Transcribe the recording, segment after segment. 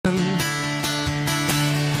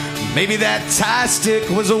Maybe that tie stick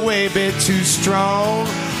was a way bit too strong.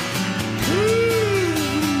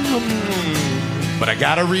 But I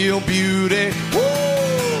got a real beauty. Woo!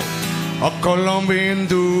 A Colombian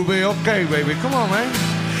doobie. Okay, baby, come on, man.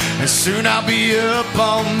 And soon I'll be up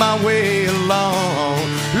on my way along.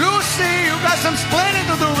 Lucy, you got some splendid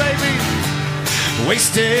to do, baby.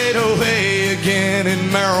 Wasted away again in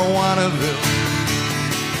Marijuanaville.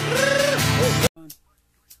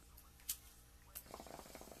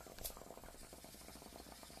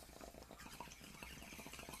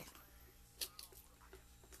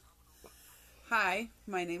 Hi,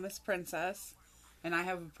 my name is Princess, and I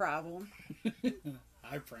have a problem.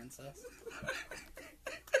 Hi, Princess.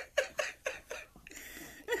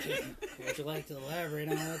 Would you like to elaborate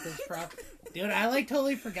on what this problem... Dude, I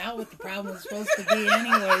totally forgot what the problem was supposed to be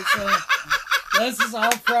anyway, so this is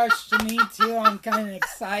all fresh to me too. I'm kind of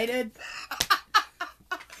excited.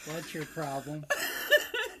 What's your problem?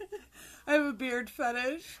 I have a beard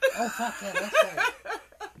fetish. Oh, fuck yeah, that's right.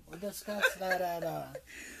 We discussed that at,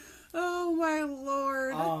 Oh, my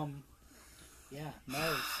Lord. Yeah,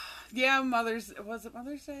 Moe's. Yeah, was it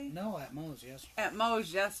Mother's Day? No, at Moe's yesterday. At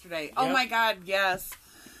Moe's yesterday. Yep. Oh, my God, yes.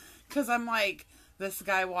 Because I'm like, this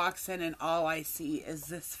guy walks in and all I see is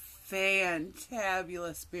this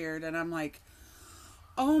fantabulous beard. And I'm like,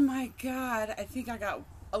 oh, my God, I think I got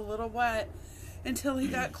a little wet until he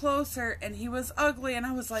got closer and he was ugly. And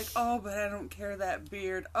I was like, oh, but I don't care that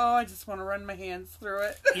beard. Oh, I just want to run my hands through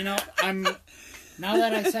it. You know, now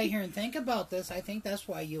that I sit here and think about this, I think that's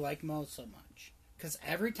why you like Moe's so much. Because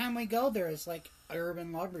every time we go there, it's like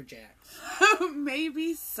Urban Lumberjacks.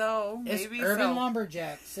 Maybe so. It's Maybe Urban so.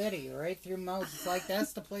 Lumberjack City, right through Moe's. It's like,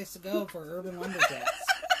 that's the place to go for Urban Lumberjacks.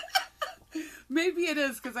 Maybe it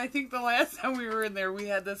is, because I think the last time we were in there, we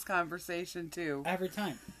had this conversation, too. Every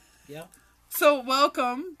time. Yep. So,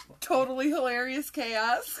 welcome. Totally hilarious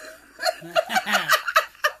chaos.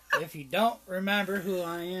 If you don't remember who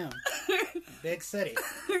I am. Big city.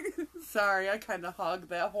 Sorry, I kind of hogged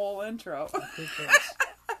that whole intro. Who cares?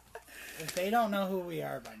 If they don't know who we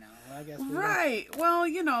are by now, I guess we Right. Well,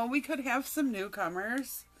 you know, we could have some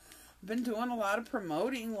newcomers. Been doing a lot of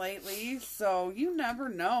promoting lately, so you never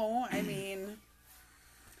know. I mean,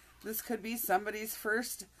 this could be somebody's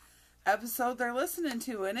first episode they're listening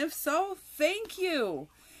to, and if so, thank you.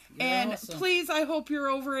 You're and awesome. Please, I hope you're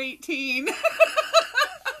over 18.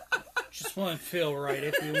 Just wouldn't feel right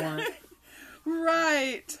if you weren't.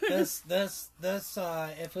 Right. This,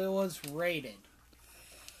 if it was rated.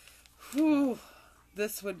 Whew.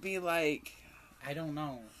 This would be like... I don't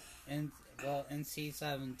know.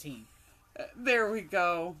 NC-17. There we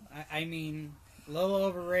go. I mean, a little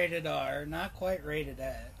overrated R, not quite rated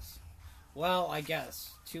X. Well, I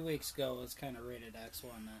guess 2 weeks ago it was kind of rated X,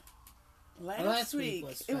 wasn't it? Last week.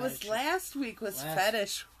 Last week was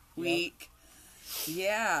Fetish Week. Yep.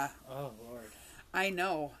 Yeah. Oh, Lord. I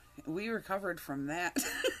know. We recovered from that.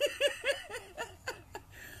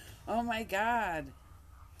 Oh, my God.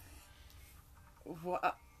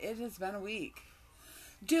 Well, it has been a week.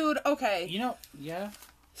 Dude, okay. You know, yeah.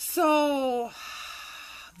 So,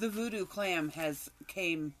 the Voodoo Clam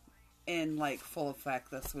came in, like, full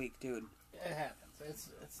effect this week, dude. It happens.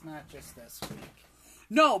 It's not just this week.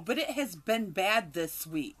 No, but it has been bad this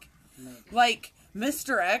week. Maybe. Like,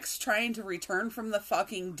 Mr. X trying to return from the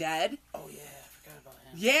fucking dead. Oh, yeah. I forgot about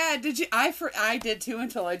him. Yeah, did you? I did, too,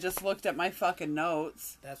 until I just looked at my fucking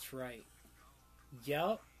notes. That's right.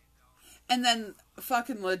 Yep. And then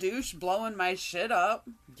fucking LaDouche blowing my shit up.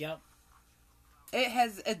 Yep.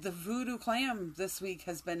 The Voodoo Clam this week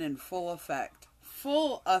has been in full effect.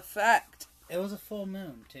 Full effect. It was a full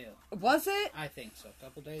moon, too. Was it? I think so. A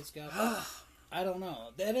couple days ago. I don't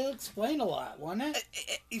know. That'll explain a lot, wouldn't it?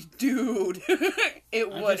 Dude. It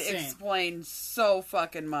I'm would just saying. explain so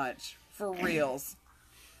fucking much. For reals.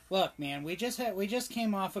 Look, man, we just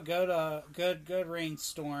came off a good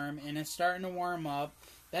rainstorm, and it's starting to warm up.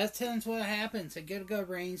 That tends what happens. A good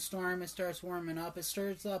rainstorm, it starts warming up. It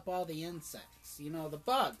stirs up all the insects. You know, the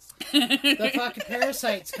bugs. The fucking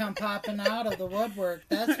parasites come popping out of the woodwork.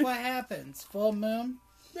 That's what happens. Full moon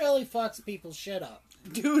really fucks people's shit up.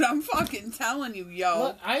 Dude, I'm fucking telling you, yo.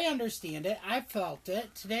 Look, I understand it. I felt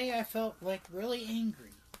it. Today I felt, like, really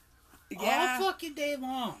angry. Yeah. All fucking day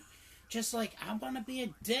long. Just like, I want to be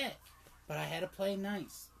a dick. But I had to play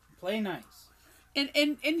nice. Play nice. And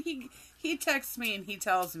he texts me and he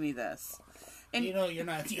tells me this. And you know you're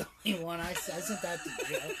not the only one. I sent that to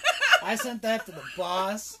Joe. I sent that to the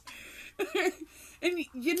boss. And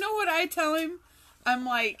you know what I tell him? I'm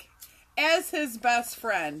like, as his best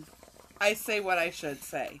friend, I say what I should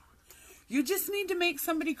say. You just need to make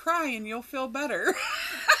somebody cry and you'll feel better.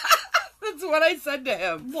 That's what I said to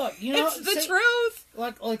him. Look, you know, it's the truth.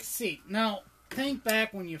 Like, see, now, think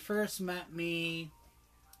back when you first met me,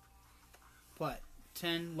 what,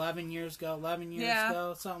 10, 11 years ago,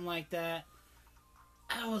 something like that.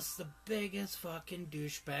 I was the biggest fucking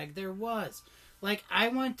douchebag there was. Like, I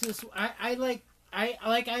went to, I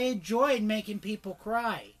enjoyed making people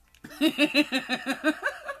cry.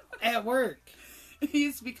 At work.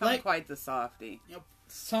 He's become quite the softy. You know,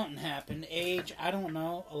 something happened. Age, I don't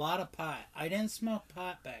know. A lot of pot. I didn't smoke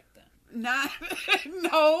pot back then.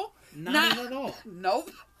 No. Not at all.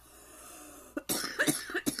 Nope.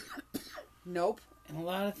 Nope. And a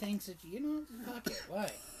lot of things that, fuck it.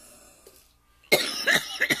 Why?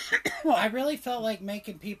 I really felt like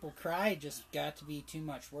making people cry just got to be too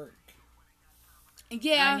much work.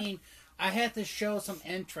 Yeah. I mean, I had to show some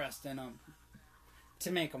interest in them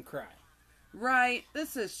to make them cry. Right.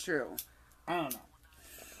 This is true. I don't know.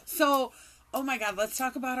 So, oh my God, let's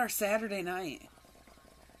talk about our Saturday night.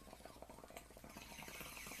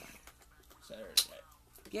 Saturday.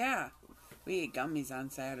 Yeah. We ate gummies on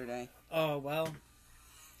Saturday. Oh, well.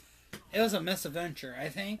 It was a misadventure, I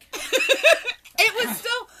think. It was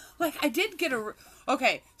still, I did get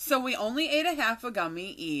okay, so we only ate a half a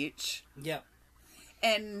gummy each. Yep.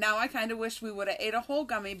 And now I kind of wish we would have ate a whole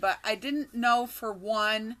gummy, but I didn't know, for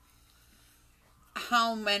one,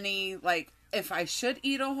 how many, if I should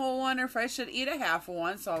eat a whole one or if I should eat a half of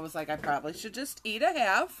one. So I was like, I probably should just eat a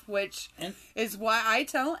half, which is why I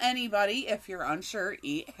tell anybody, if you're unsure,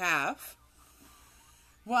 eat half.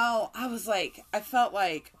 Well, I was like, I felt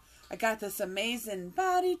like I got this amazing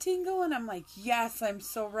body tingle, and I'm like, yes, I'm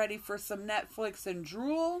so ready for some Netflix and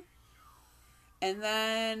drool. And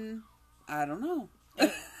then, I don't know.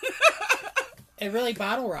 It really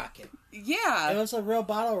bottle rocket. Yeah. It was a real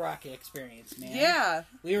bottle rocket experience, man. Yeah.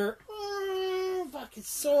 We were fucking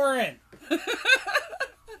soaring.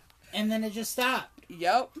 And then it just stopped.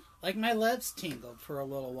 Yep. Like, my lips tingled for a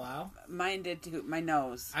little while. Mine did too. My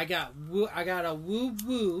nose. I got a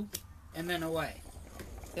woo, and then away.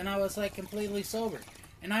 Then I was, completely sober.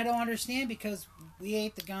 And I don't understand, because we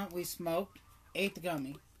ate the gum, we smoked, ate the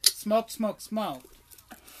gummy, smoked,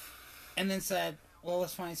 and then said, well,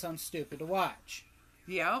 let's find something stupid to watch.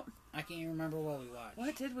 Yep. I can't even remember what we watched.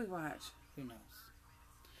 What did we watch? Who knows?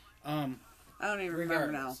 I don't even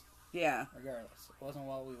remember now. Yeah. Regardless, it wasn't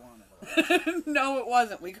what we wanted to watch. No, it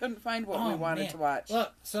wasn't. We couldn't find what we wanted to watch.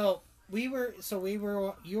 Look, you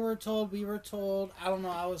were told, we were told, I don't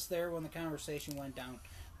know, I was there when the conversation went down,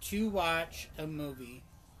 to watch a movie,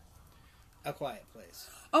 A Quiet Place.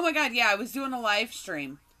 Oh my God, yeah, I was doing a live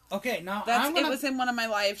stream. Okay, now it was in one of my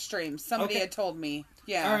live streams. Somebody had told me.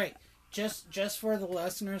 Yeah. All right. Just for the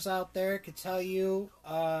listeners out there, could tell you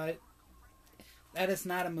that is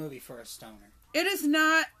not a movie for a stoner. It is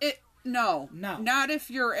not. No. Not if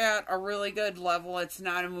you're at a really good level. It's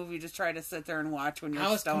not a movie to try to sit there and watch when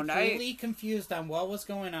you're stoned. I was completely confused on what was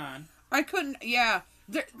going on. I couldn't. Yeah.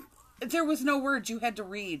 There was no words. You had to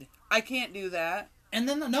read. I can't do that. And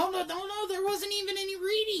then no. There wasn't even any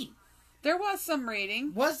reading. There was some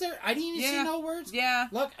reading. Was there? I didn't even see no words. Yeah.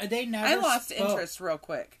 Look, they never. I lost interest real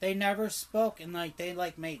quick. They never spoke, and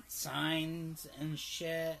they made signs and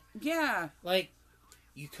shit. Yeah.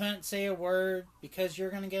 You couldn't say a word because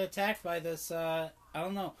you're gonna get attacked by this. I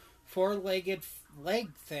don't know, 4-legged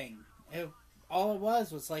leg thing. All it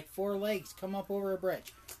was 4 legs come up over a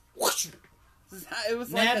bridge. Whoosh! It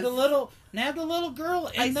was nabbed the little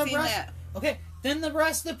girl, and I seen that. Okay, then the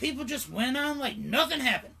rest of the people just went on like nothing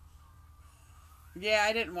happened. Yeah,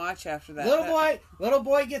 I didn't watch after that. Little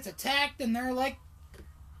boy gets attacked, and they're like,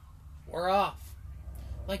 we're off.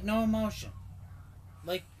 No emotion.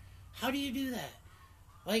 How do you do that?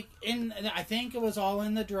 I think it was all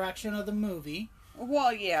in the direction of the movie.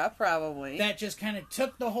 Well, yeah, probably. That just kind of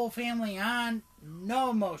took the whole family on. No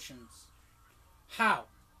emotions. How?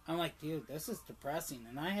 I'm like, dude, this is depressing,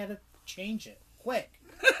 and I had to change it quick.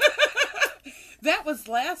 That was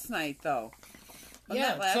last night, though. Wasn't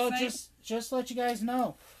that last night? Just let you guys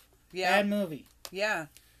know. Yeah. Bad movie. Yeah.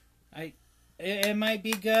 It might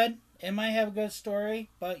be good. It might have a good story,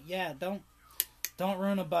 but yeah, don't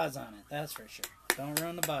ruin a buzz on it. That's for sure. Don't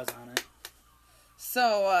ruin the buzz on it.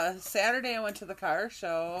 So Saturday I went to the car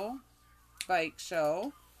show, bike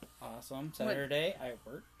show. Awesome. Saturday I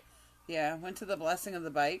worked. Yeah, went to the Blessing of the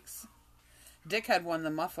Bikes. Dick had won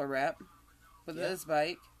the muffler wrap with his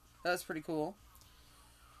bike. That was pretty cool.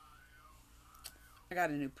 I got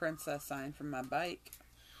a new princess sign from my bike.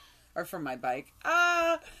 Or from my bike.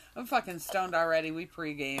 I'm fucking stoned already. We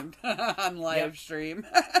pre-gamed on live stream.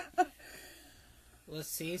 Let's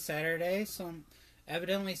see, Saturday,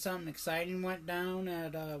 evidently something exciting went down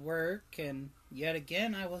at work, and Yet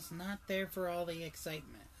again, I was not there for all the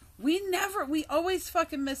excitement. We always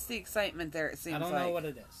fucking miss the excitement there, it seems like. I don't know what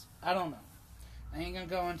it is. I don't know. I ain't gonna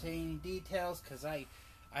go into any details because I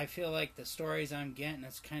feel like the stories I'm getting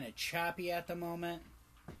is kind of choppy at the moment.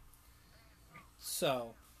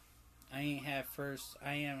 So, I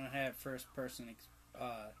haven't had first person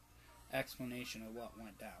explanation of what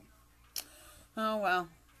went down. Oh, well.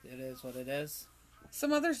 It is what it is. So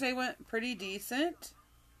Mother's Day went pretty decent,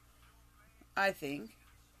 I think.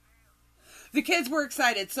 The kids were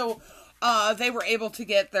excited, so they were able to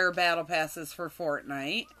get their battle passes for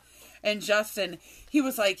Fortnite. And Justin,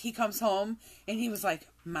 he comes home, and he was like,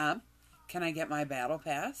 Mom, can I get my battle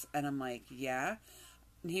pass? And I'm like, yeah.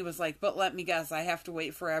 And he was like, but let me guess, I have to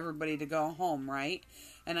wait for everybody to go home, right?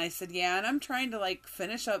 And I said, yeah, and I'm trying to,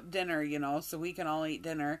 finish up dinner, so we can all eat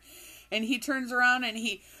dinner. And he turns around, and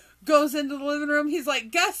he goes into the living room. He's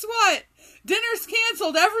like, guess what? Dinner's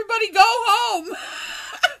canceled. Everybody go home.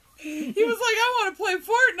 He was like, I want to play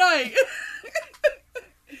Fortnite.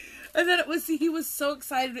 And then he was so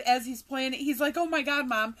excited as he's playing it. He's like, oh my God,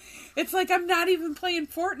 Mom. It's like I'm not even playing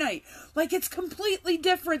Fortnite. It's completely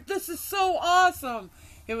different. This is so awesome.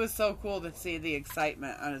 It was so cool to see the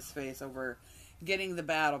excitement on his face over getting the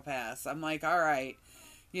battle pass. I'm like, all right.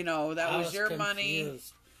 That was your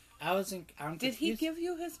confused. money. I'm Did he give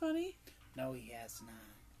you his money? No, he has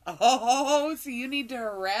not. Oh, so you need to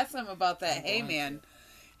harass him about that. Hey, man.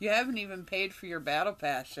 You haven't even paid for your battle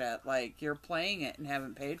pass yet. You're playing it and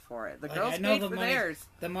haven't paid for it. The girls paid for theirs.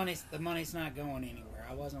 The money's not going anywhere.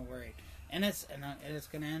 I wasn't worried, and it's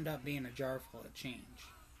going to end up being a jar full of change.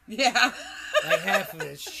 Yeah, half of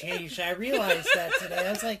it's changed. I realized that today. I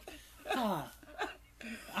was like, huh,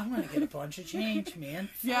 I'm going to get a bunch of change, man.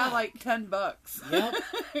 Fuck. Yeah, $10. Yep,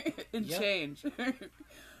 in change.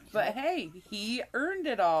 But hey, he earned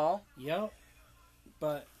it all. Yep,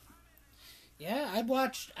 but. Yeah, I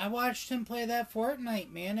watched him play that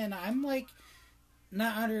Fortnite, man, and I'm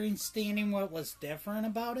not understanding what was different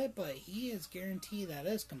about it, but he is guaranteed that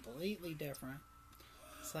it's completely different.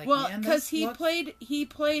 It's because he played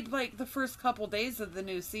the first couple days of the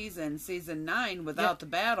new season 9, without the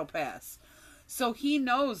battle pass, so he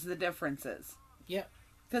knows the differences. Yep,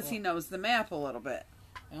 because he knows the map a little bit.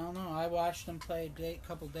 I don't know. I watched him play a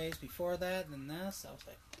couple days before that, and this I was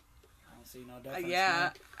like. See no difference.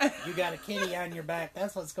 Yeah. You got a kitty on your back.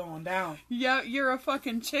 That's what's going down. Yeah, you're a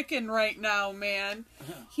fucking chicken right now, man.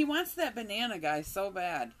 He wants that banana guy so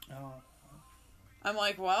bad. Oh. I'm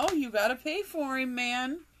like, well, you gotta pay for him,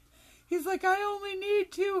 man. He's like, I only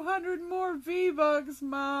need 200 more V-Bucks,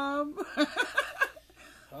 Mom.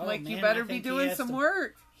 Oh, man, you man, better be doing some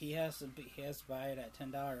work. He has to buy it at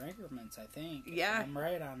 $10 increments, I think. Yeah. I'm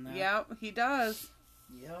right on that. Yep, he does.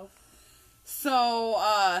 Yep. So,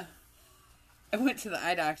 I went to the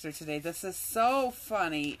eye doctor today. This is so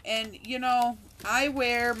funny. And, I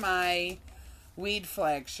wear my weed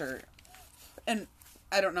flag shirt. And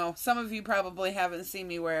I don't know, some of you probably haven't seen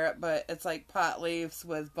me wear it, but it's pot leaves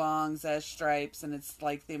with bongs as stripes, and it's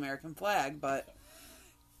like the American flag, but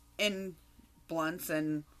in blunts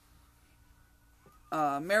and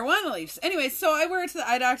marijuana leaves. Anyway, so I wear it to the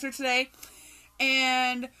eye doctor today,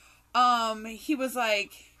 and he was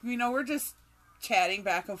like, we're just chatting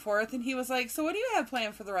back and forth, and he was like, so what do you have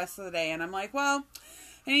planned for the rest of the day? And I'm like, well,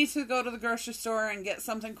 I need to go to the grocery store and get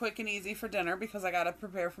something quick and easy for dinner because I got to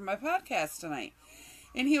prepare for my podcast tonight.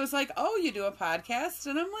 And he was like, oh, you do a podcast?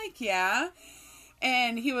 And I'm like, yeah.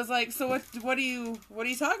 And he was like, so what do you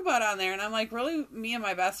talk about on there? And I'm like, really, me and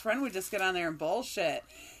my best friend would just get on there and bullshit.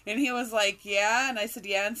 And he was like, yeah. And I said,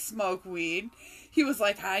 yeah, and smoke weed. He was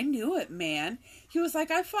like, I knew it, man. He was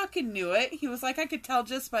like, I fucking knew it. He was like, I could tell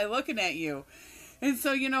just by looking at you. And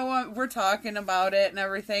so, we're talking about it and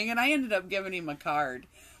everything. And I ended up giving him a card.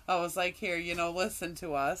 I was like, here, listen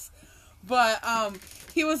to us. But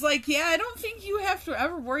he was like, yeah, I don't think you have to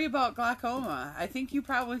ever worry about glaucoma. I think you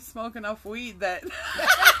probably smoke enough weed that you're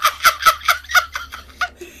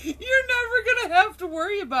never going to have to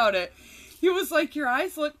worry about it. He was like, your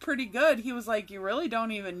eyes look pretty good. He was like, you really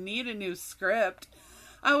don't even need a new script.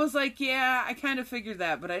 I was like, yeah, I kind of figured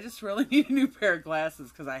that, but I just really need a new pair of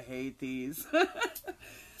glasses because I hate these.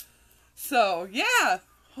 So, yeah,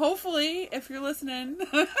 hopefully, if you're listening,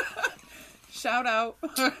 shout out.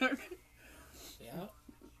 Yeah.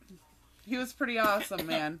 He was pretty awesome,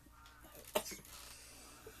 man.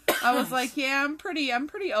 I was like, yeah, I'm pretty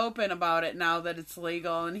open about it now that it's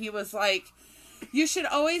legal. And he was like, you should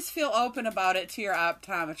always feel open about it to your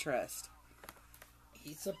optometrist.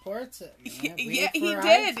 He supports it, man. Yeah, he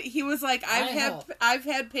did. He was like, I've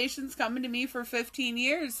had patients coming to me for 15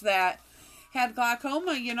 years that had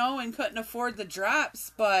glaucoma, and couldn't afford the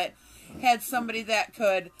drops, but had somebody that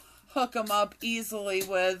could hook him up easily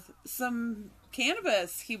with some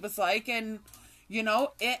cannabis. He was like, and you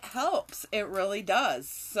know, it helps. It really does.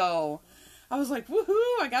 So I was like,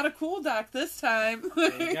 woohoo, I got a cool doc this time.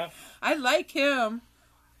 There you go. I like him.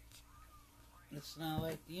 It's not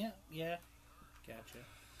like, yeah, gotcha.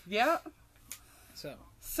 Yeah.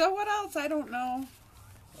 So what else? I don't know.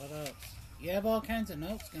 What else? You have all kinds of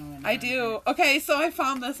notes going on. I do. Okay, so I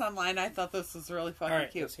found this online. I thought this was really fucking All right,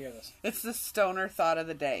 cute. let's hear this. It's the stoner thought of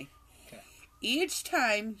the day. Okay. Each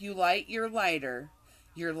time you light your lighter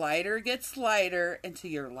gets lighter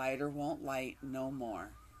until your lighter won't light no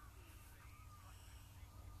more.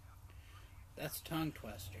 That's tongue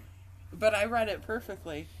twister. But I read it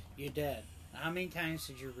perfectly. You did. How many times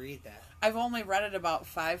did you read that? I've only read it about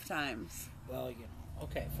 5 times. Well, you know.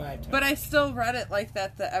 Okay, 5 times. But I still read it like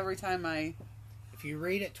that every time I... If you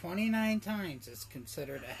read it 29 times, it's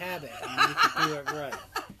considered a habit, and you can do it right.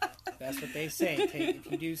 That's what they say.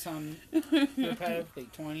 If you do something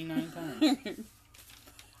repetitively 29 times.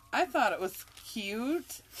 I thought it was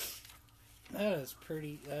cute. That is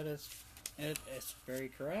pretty... It's very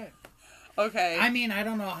correct. Okay. I mean, I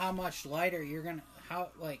don't know how much lighter you're going to...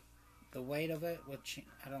 the weight of it, which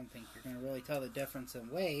I don't think you're going to really tell the difference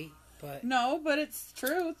in weight, but... No, but it's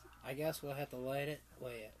truth. I guess we'll have to light it,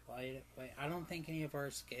 weigh it. I don't think any of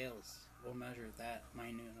our scales will measure that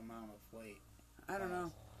minute amount of weight. I don't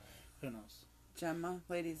know. Who knows? Gemma,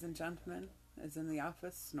 ladies and gentlemen, is in the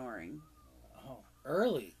office snoring. Oh,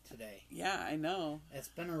 early today. Yeah, I know. It's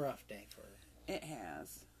been a rough day for her. It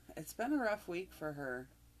has. It's been a rough week for her.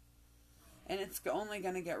 And it's only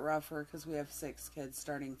going to get rougher because we have 6 kids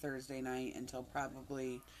starting Thursday night until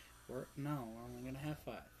probably... We're only going to have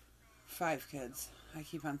 5. 5 kids. I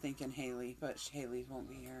keep on thinking Haley, but Haley won't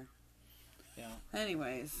be here. Yeah.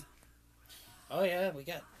 Anyways. Oh, yeah, we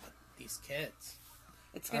got these kids.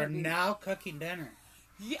 It's gonna be... now cooking dinner.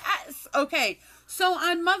 Yes! Okay, so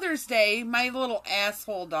on Mother's Day, my little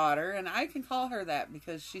asshole daughter, and I can call her that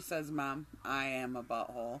because she says, Mom, I am a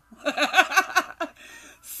butthole.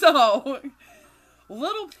 So,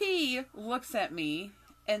 little P looks at me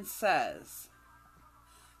and says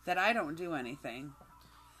that I don't do anything.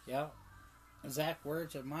 Yeah. Exact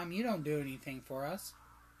words of, Mom, you don't do anything for us.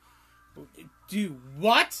 Do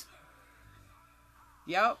what?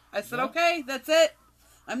 Yep. I said, Yep. Okay, that's it.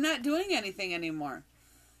 I'm not doing anything anymore.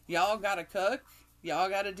 Y'all gotta cook. Y'all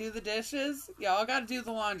gotta do the dishes. Y'all gotta do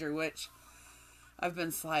the laundry, which I've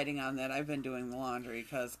been sliding on that. I've been doing the laundry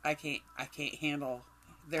because I can't handle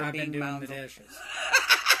there I've being been doing mounds the of dishes.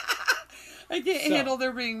 I can't handle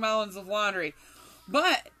there being mounds of laundry.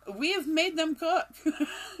 But we have made them cook.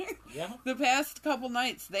 Yeah. The past couple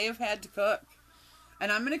nights, they have had to cook.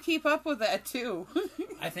 And I'm going to keep up with that, too.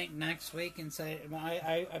 I think next week,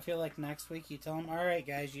 I feel like next week you tell them, all right,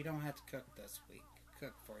 guys, you don't have to cook this week.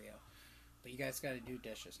 Cook for you. But you guys got to do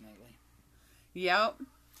dishes nightly. Yep.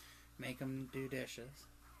 Make them do dishes.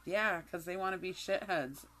 Yeah, because they want to be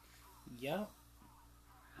shitheads. Yep.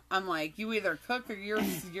 I'm like, you either cook or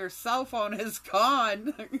your cell phone is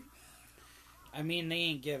gone. I mean, they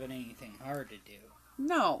ain't giving anything hard to do.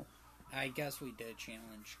 No. I guess we did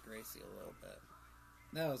challenge Gracie a little bit.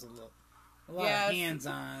 That was a lot Yes. of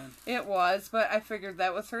hands-on. It was, but I figured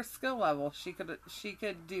that was her skill level. She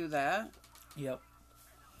could do that. Yep.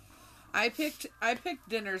 I picked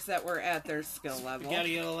dinners that were at their skill level.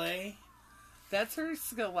 Spaghetti ole. That's her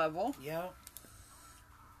skill level. Yep.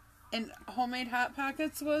 And homemade Hot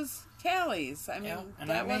Pockets was Callie's. I mean,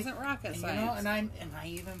 that wasn't rocket science. You know, and I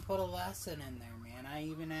even put a lesson in there, man. I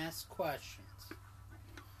even asked questions.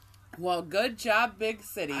 Well, good job, Big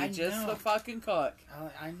City. I Just know. the fucking cook.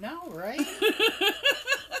 I know, right?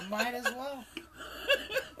 Might as well.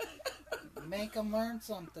 Make them learn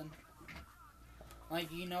something. Like,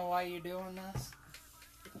 you know why you're doing this?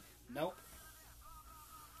 Nope.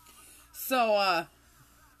 So,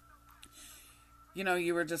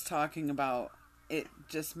 you were just talking about it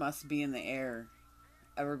just must be in the air.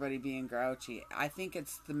 Everybody being grouchy. I think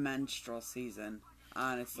it's the menstrual season,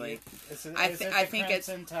 honestly. I think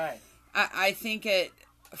it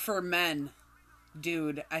for men,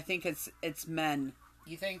 dude. I think it's men.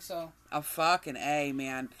 You think so? A fucking A,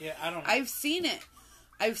 man. Yeah, I don't know. I've seen it.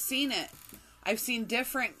 I've seen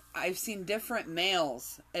different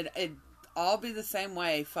males. It all be the same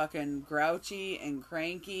way, fucking grouchy and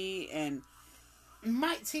cranky and.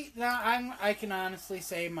 I can honestly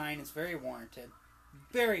say mine is very warranted.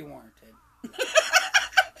 Very warranted.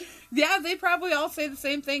 Yeah, they probably all say the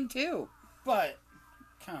same thing too. But,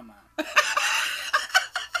 come on.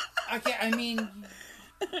 Okay, I mean,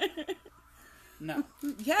 No.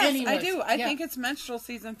 Yes, Anyways, I do. I yeah. think it's menstrual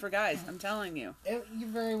season for guys. I'm telling you. You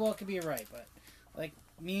very well could be right, but like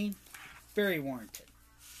me, very warranted.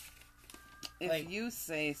 If you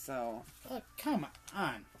say so. Look, come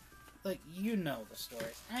on. Like, you know the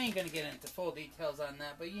story. I ain't gonna get into full details on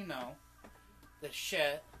that, but you know the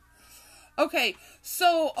shit. Okay,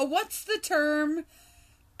 so what's the term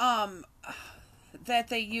that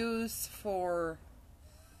they use for,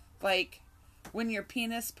 like, when your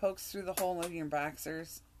penis pokes through the hole of your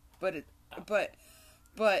boxers, but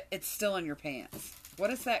it's still in your pants? What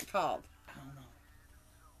is that called? I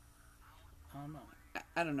don't know.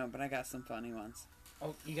 I don't know, but I got some funny ones.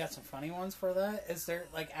 Oh, you got some funny ones for that? Is there,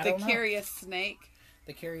 like, I don't know. The curious snake.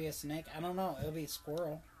 The curious snake? I don't know. It'll be a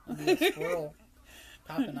squirrel. It'll be a squirrel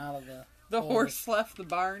popping out of the hole. Horse left the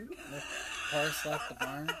barn. The horse left the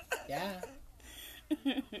barn. Yeah.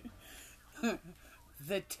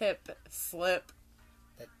 The tip slip.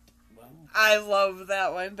 Well, I love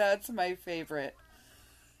that one. That's my favorite.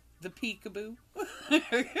 The peekaboo.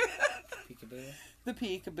 peekaboo. The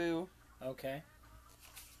peekaboo. Okay.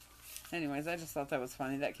 Anyways, I just thought that was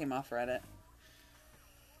funny. That came off Reddit.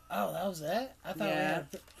 Oh, that was it? I thought we had...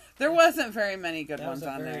 There wasn't very many good that ones was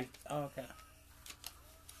a on very... there. Oh, okay.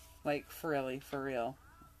 Like, for real.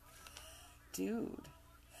 Dude.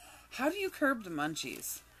 How do you curb the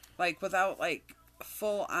munchies? Like, without, like,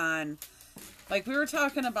 full on... Like, we were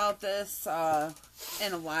talking about this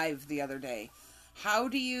in a live the other day. How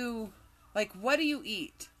do you... Like, what do you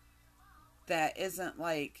eat that isn't,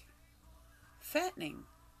 like, fattening?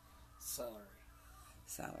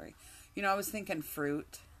 Celery. You know, I was thinking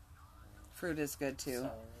fruit. Fruit is good, too.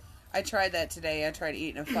 Celery. I tried that today. I tried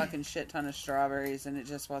eating a fucking shit ton of strawberries, and it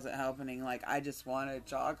just wasn't helping. Like, I just wanted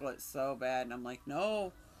chocolate so bad, and I'm like,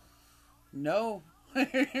 no.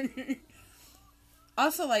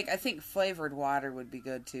 Also, like, I think flavored water would be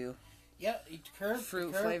good, too. Yeah,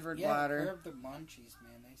 Fruit-flavored water. Curb the munchies,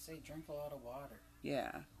 man. They say drink a lot of water.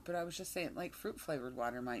 Yeah, but I was just saying, like, fruit-flavored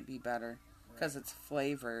water might be better, because it's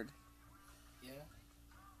flavored. Yeah.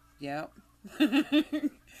 Yep.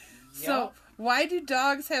 So, why do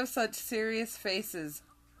dogs have such serious faces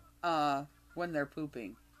when they're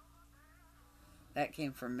pooping? That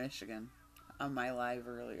came from Michigan on my live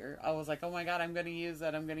earlier. I was like, oh my god, I'm going to use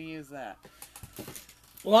that.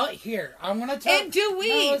 Well, here, I'm going to tell... And do we...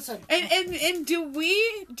 No, listen. And do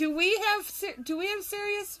we have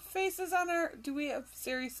serious faces on our... Do we have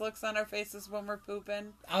serious looks on our faces when we're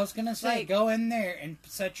pooping? I was going to say, Like, go in there and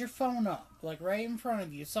set your phone up, like right in front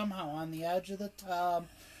of you, somehow on the edge of the tub.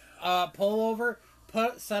 Pull over,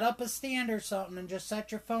 set up a stand or something, and just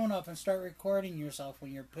set your phone up and start recording yourself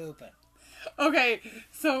when you're pooping. Okay,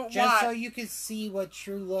 so Just so you can see what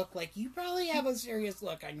you look like. You probably have a serious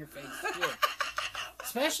look on your face, too.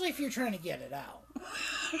 Especially if you're trying to get it out.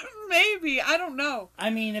 Maybe, I don't know. I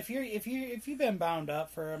mean, if you've been bound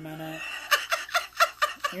up for a minute,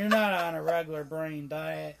 you're not on a regular brain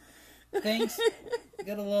diet. Things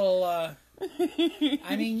get a little. I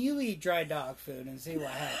mean, you eat dry dog food and see what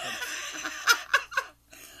happens.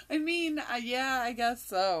 I mean, yeah, I guess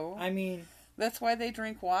so. I mean, that's why they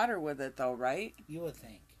drink water with it, though, right? You would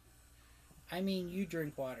think. I mean, you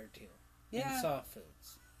drink water too. Yeah. And soft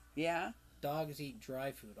foods. Yeah. Dogs eat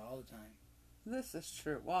dry food all the time. This is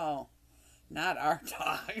true. Well, not our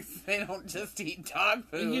dogs. They don't just eat dog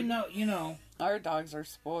food. You know. Our dogs are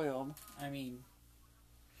spoiled. I mean,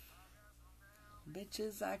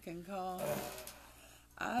 bitches I can call.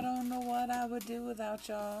 I don't know what I would do without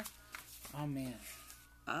y'all. Oh man.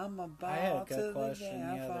 I'm a ball I had a good to the question day the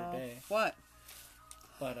I other fall. day. What?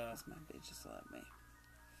 But That's my bitches love me.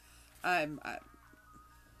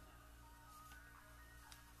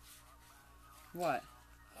 What?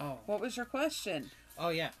 Oh. What was your question? Oh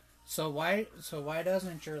yeah. So why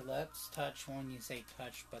doesn't your lips touch when you say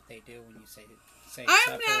touch, but they do when you say I'm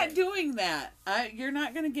separate? not doing that. You're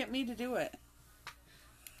not going to get me to do it.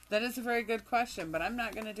 That is a very good question, but I'm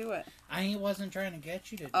not going to do it. I wasn't trying to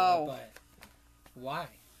get you to do Oh. it, but why?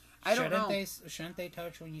 I don't know. Shouldn't they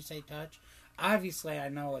touch when you say touch? Obviously, I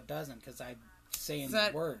know it doesn't because I'm saying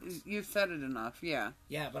the words. You've said it enough, yeah.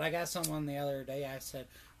 Yeah, but I got someone the other day. I said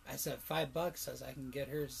 $5 says I can get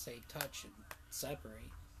her to say touch and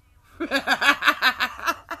separate.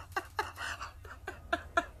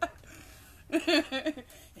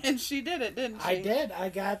 And she did it, didn't she? I did. I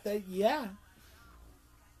got the yeah.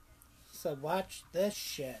 So watch this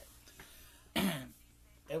shit.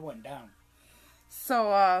 It went down.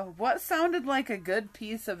 So, what sounded like a good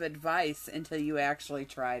piece of advice until you actually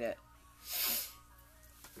tried it?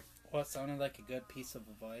 What sounded like a good piece of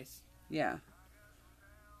advice? Yeah.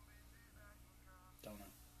 Don't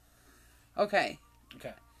know. Okay.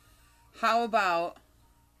 Okay. How about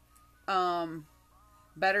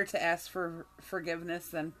better to ask for forgiveness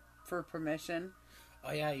than for permission?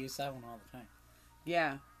 Oh yeah, I use that one all the time.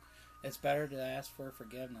 Yeah. It's better to ask for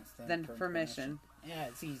forgiveness than for permission. Yeah,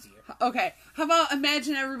 it's easier. Okay. How about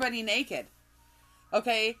imagine everybody naked?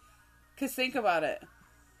 Okay? Because think about it.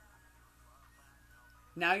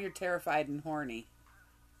 Now you're terrified and horny.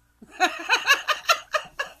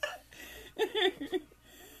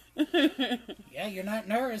 Yeah, you're not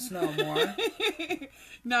nervous no more.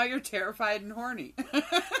 Now you're terrified and horny.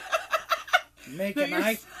 You're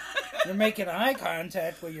making eye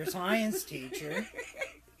contact with your science teacher.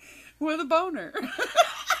 With a boner.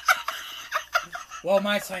 Well,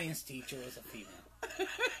 my science teacher was a female.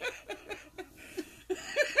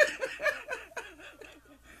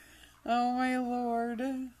 Oh my lord.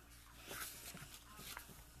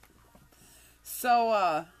 So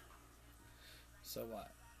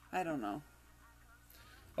what? I don't know.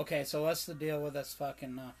 Okay, so what's the deal with this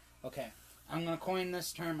fucking... okay, I'm gonna coin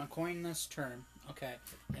this term. Okay,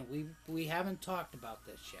 and we haven't talked about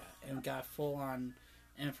this yet and got full-on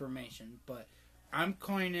information, but I'm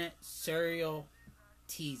coining it serial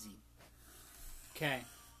teasing. Okay.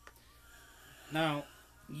 Now,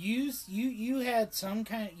 you had some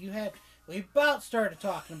kind of... We about started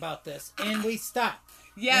talking about this, and we stopped.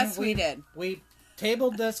 Yes, and we did. We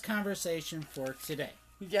tabled this conversation for today.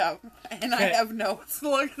 Yeah, and Okay. I have notes.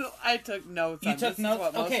 Look, I took notes. You on took this notes? Is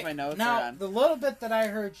what most Okay, of my notes now, are on. the little bit that I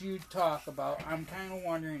heard you talk about, I'm kind of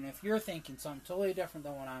wondering if you're thinking something totally different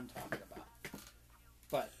than what I'm talking about.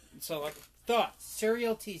 But, so, thoughts,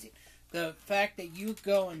 serial teasing. The fact that you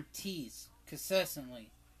go and tease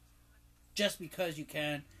consistently just because you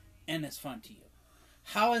can and it's fun to you.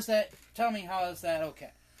 How is that, tell me how is that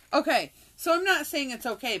okay? Okay, so I'm not saying it's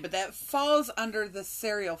okay, but that falls under the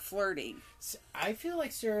serial flirting. I feel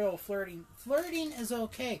like serial flirting is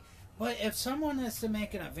okay, but if someone is to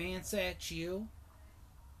make an advance at you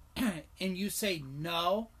and you say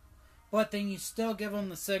no, but then you still give them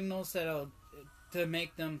the signals to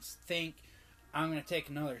make them think I'm going to take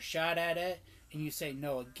another shot at it, and you say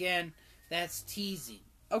no again, that's teasing.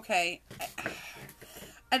 Okay,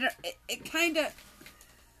 I don't. It kind of.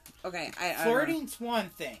 Okay, Flirting's one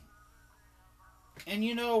thing. And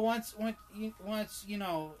once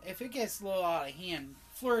if it gets a little out of hand,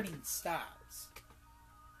 flirting stops.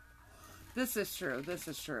 This is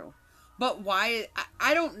true. But why?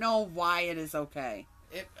 I don't know why it is okay.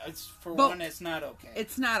 It's not okay.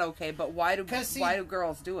 It's not okay. But why do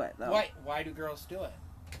girls do it though? Why do girls do it?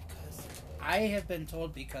 Because I have been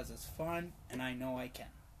told because it's fun and I know I can.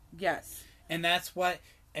 Yes. And that's what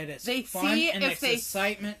it is. They fun see and it's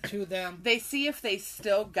excitement to them. They see if they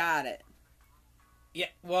still got it. Yeah,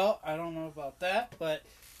 well, I don't know about that, but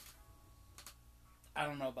I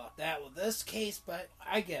don't know about that with this case, but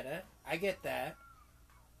I get it. I get that.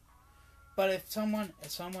 But if someone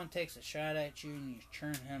takes a shot at you and you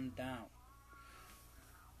turn him down,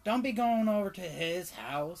 don't be going over to his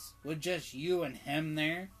house with just you and him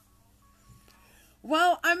there.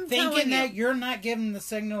 Well, I'm thinking that you're not giving the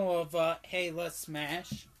signal of, hey, let's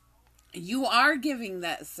smash. You are giving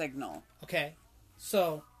that signal. Okay,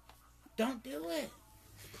 so don't do it.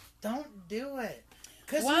 Don't do it.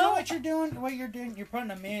 Because well, you know what you're doing? You're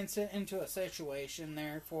putting a man into a situation,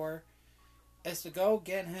 therefore, is to go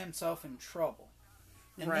get himself in trouble.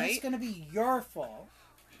 And right? It's going to be your fault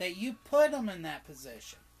that you put him in that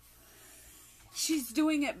position. She's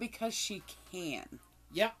doing it because she can.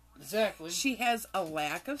 Yep, exactly. She has a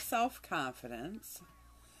lack of self-confidence.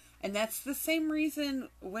 And that's the same reason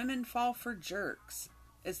women fall for jerks.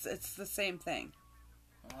 It's the same thing.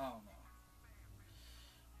 Oh, no.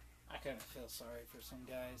 I kind of feel sorry for some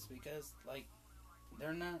guys because,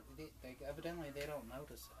 they're not, they evidently they don't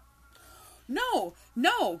notice it.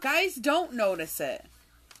 No, guys don't notice it.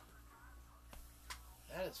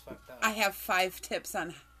 That is fucked up. I have 5 tips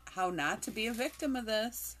on how not to be a victim of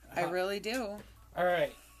this. I really do.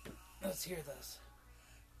 Alright, let's hear this.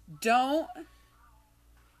 Don't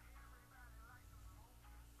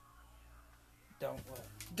what?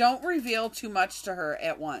 Don't reveal too much to her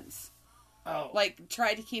at once. Oh.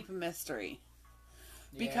 Try to keep a mystery.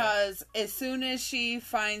 Yeah. Because as soon as she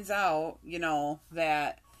finds out,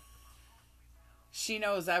 that she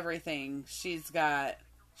knows everything, she's got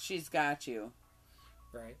you.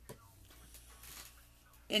 Right.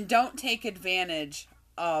 And don't take advantage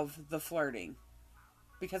of the flirting.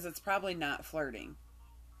 Because it's probably not flirting.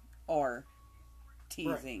 Or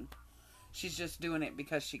teasing. Right. She's just doing it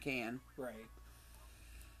because she can. Right.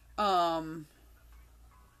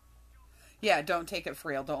 Yeah, don't take it for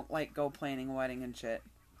real. Don't, go planning a wedding and shit.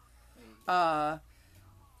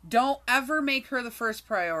 Don't ever make her the first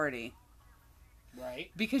priority.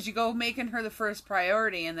 Right. Because you go making her the first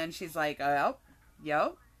priority, and then she's like,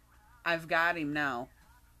 yep, I've got him now.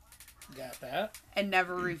 Got that. And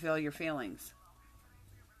never reveal your feelings.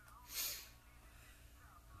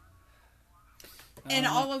 And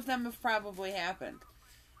all of them have probably happened.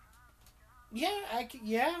 Yeah,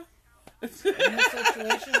 yeah. In this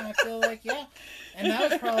situation, I feel like, yeah. And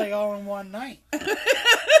that was probably all in one night.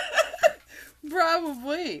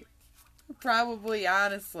 Probably,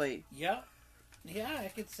 honestly. Yep. Yeah, I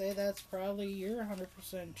could say that's probably, you're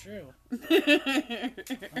 100% true.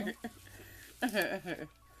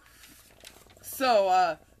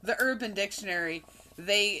 So, the Urban Dictionary,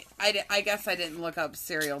 I guess I didn't look up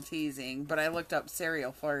serial teasing, but I looked up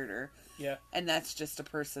serial flirter. Yeah. And that's just a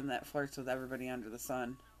person that flirts with everybody under the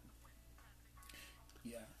sun.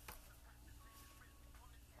 Yeah.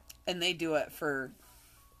 And they do it for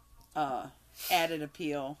added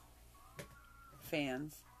appeal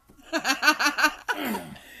fans.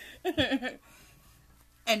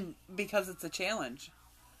 And because it's a challenge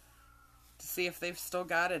to see if they've still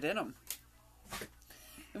got it in them.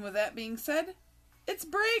 And with that being said, it's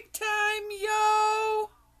break time, yo!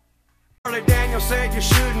 Charlie Daniel said you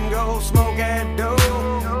shouldn't go smoke that dope.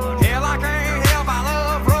 Hell, I can't help, I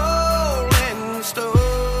love Rolling Stone.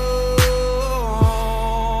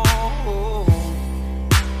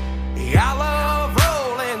 Yeah, I love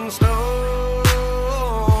Rolling Stone.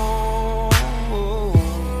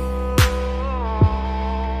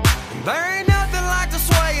 There ain't nothing like the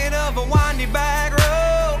swaying of a windy back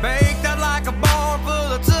road, baked out like a barn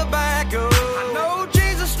full of tobacco. I know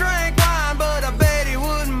Jesus drank wine, but I bet he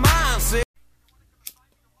wouldn't mind sitting.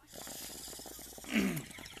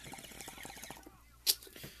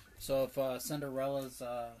 So if Cinderella's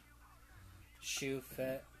shoe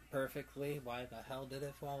fit perfectly, why the hell did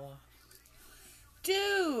it fall off?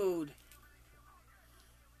 Dude!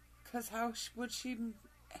 Because how would she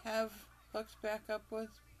have hooked back up with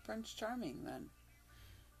Prince Charming then?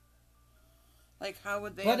 Like, how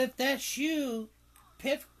would they... But if that shoe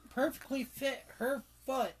perfectly fit her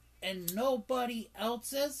foot and nobody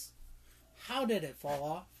else's, how did it fall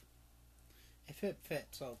off? If it fit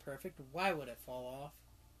so perfect, why would it fall off?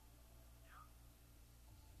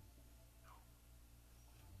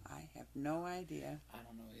 I have no idea. I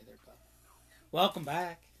don't know either, but... Welcome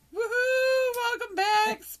back. Woohoo! Welcome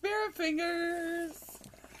back, Spirit Fingers!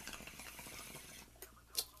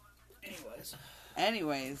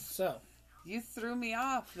 Anyways, So, you threw me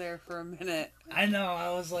off there for a minute. I know, I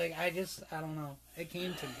was like, I don't know. It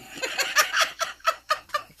came to me.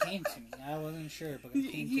 It came to me. I wasn't sure, but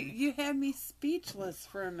it came to me. You had me speechless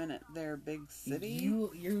for a minute there, Big City.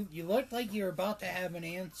 You looked like you were about to have an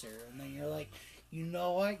answer, and then you're like, you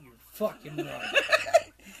know what? You're fucking right.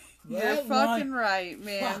 You're fucking right,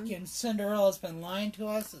 man. Fucking Cinderella's been lying to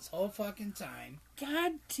us this whole fucking time.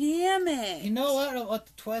 God damn it. You know what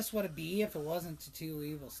the twist would be if it wasn't the two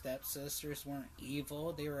evil stepsisters weren't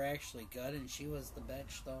evil? They were actually good, and she was the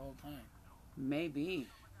bitch the whole time. Maybe.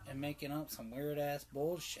 And making up some weird-ass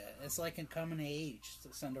bullshit. It's like in Coming of Age,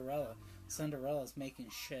 Cinderella. Cinderella's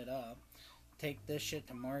making shit up. Take this shit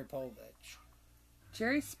to Maury Povich.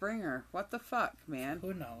 Jerry Springer. What the fuck, man?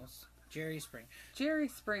 Who knows? Jerry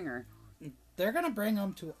Springer. They're gonna bring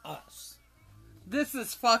them to us. This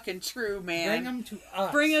is fucking true, man. Bring them to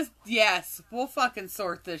us. Bring us... Yes. We'll fucking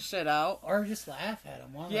sort this shit out. Or just laugh at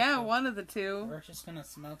them. One of the two. We're just gonna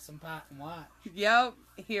smoke some pot and watch. Yep.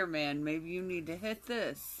 Here, man. Maybe you need to hit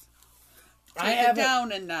this. I Take have it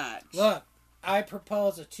down a notch. Look, I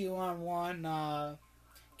propose a 2-on-1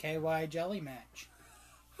 KY jelly match.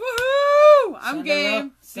 Woohoo! I'm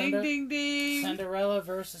game. Ding, ding, ding. Cinderella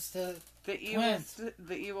versus the twins.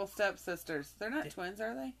 The evil stepsisters. They're not twins,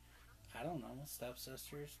 are they? I don't know.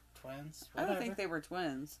 Stepsisters, twins. Whatever. I don't think they were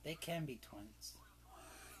twins. They can be twins.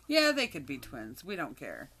 Yeah, they could be twins. We don't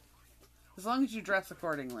care. As long as you dress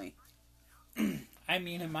accordingly. I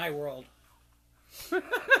mean, in my world.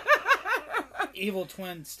 Evil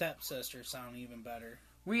twin stepsisters sound even better.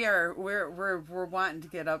 We're wanting to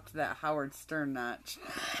get up to that Howard Stern notch.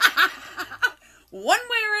 One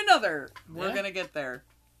way or another, we're gonna get there.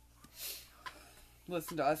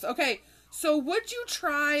 Listen to us. Okay, so would you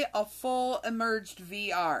try a full immersed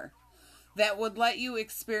VR that would let you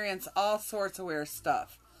experience all sorts of weird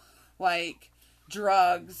stuff? Like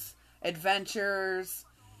drugs, adventures,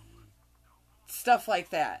 stuff like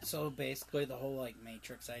that. So basically the whole, like,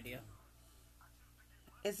 Matrix idea.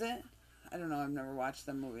 Is it? I don't know. I've never watched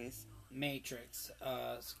them movies. Matrix,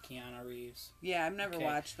 Keanu Reeves. Yeah, I've never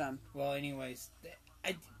watched them. Well, anyways,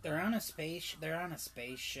 they're on a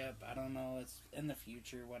spaceship. I don't know. It's in the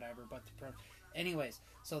future, whatever. But anyways,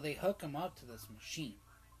 so they hook them up to this machine,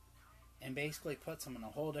 and basically puts them in a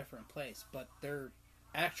whole different place, but their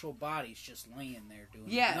actual body's just laying there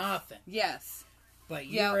doing nothing. Yes. But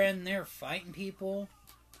you're in there fighting people.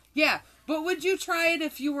 Yeah, but would you try it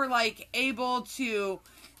if you were, like, able to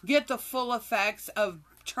get the full effects of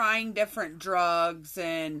trying different drugs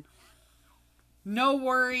and no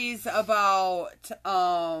worries about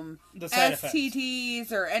The side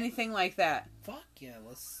STDs or anything like that? Fuck yeah,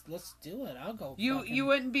 let's do it. I'll go. You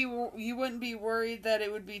wouldn't be worried that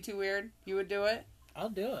it would be too weird? You would do it? I'll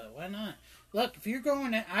do it. Why not? Look, if you're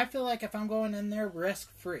going in, I feel like if I'm going in there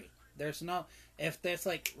risk free, there's no, if that's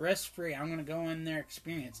like risk free, I'm going to go in there,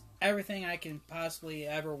 experience everything I can possibly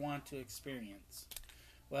ever want to experience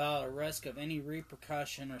without a risk of any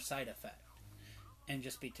repercussion or side effect, and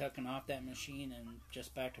just be taken off that machine and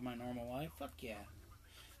just back to my normal life. Fuck yeah.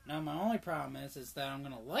 Now my only problem is that I'm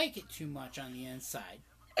going to like it too much on the inside.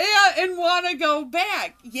 Yeah, and want to go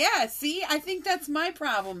back. Yeah, see, I think that's my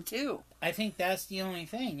problem too. I think that's the only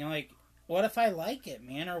thing. You're like, what if I like it,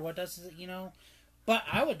 man? Or what does it, But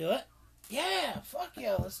I would do it. Yeah, fuck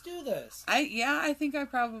yeah, let's do this. I think I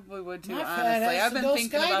probably would too, My honestly. I've been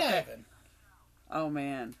thinking about that. skydiving. Oh,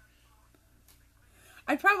 man.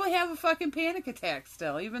 I'd probably have a fucking panic attack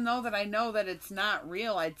still. Even though that I know that it's not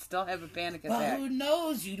real, I'd still have a panic Well, attack. who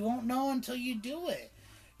knows? You won't know until you do it.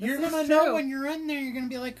 You're This going is to know true. when you're in there. You're going to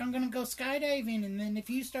be like, I'm going to go skydiving. And then if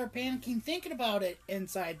you start panicking, thinking about it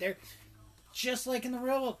inside there, just like in the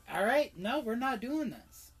real world, all right, no, we're not doing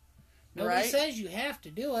this. Nobody Right. says you have to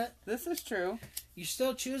do it. This is true. You're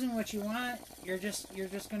still choosing what you want. You're just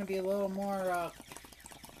going to be a little more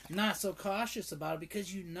not so cautious about it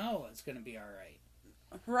because you know it's going to be all right.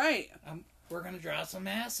 Right. We're going to drop some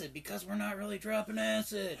acid because we're not really dropping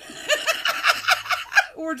acid.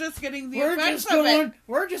 We're just getting the We're effects just of going.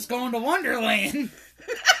 We're just going to Wonderland.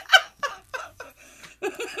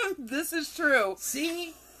 it. This is true.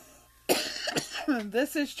 See,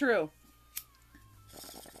 This is true.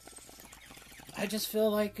 I just feel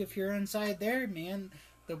like if you're inside there, man,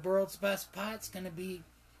 the world's best pot's going to be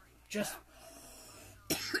just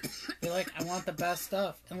be like, I want the best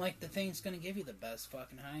stuff, and like the thing's going to give you the best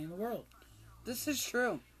fucking high in the world. This is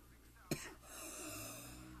true.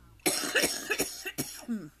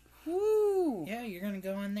 Woo. Yeah, you're going to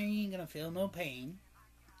go in there, you ain't going to feel no pain.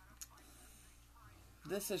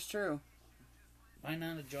 This is true. Why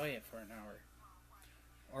not enjoy it for an hour?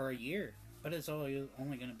 Or a year? But it's only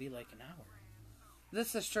going to be like an hour.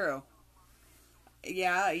 This is true.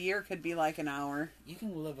 Yeah, a year could be like an hour. You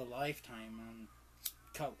can live a lifetime on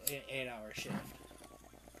 8-hour shift.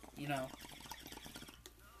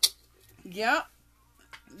 Yeah.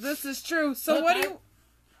 This is true. So Look, what do you...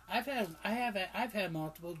 I've had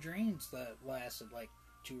multiple dreams that lasted like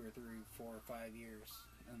 2 or 3, 4 or 5 years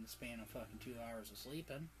in the span of fucking 2 hours of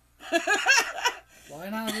sleeping. Why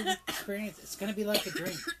not experience? It's gonna be like a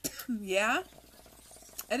dream. Yeah?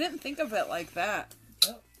 I didn't think of it like that.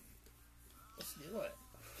 Yep. Let's do it.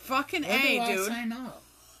 Fucking Where do I dude. sign up?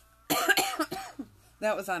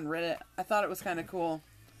 That was on Reddit. I thought it was kind of cool.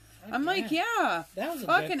 I'm Yeah. like, yeah. That was a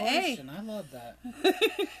fucking good question. I love that.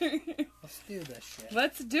 Let's do this shit.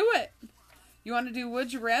 Let's do it. You want to do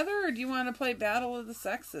Would You Rather, or do you want to play Battle of the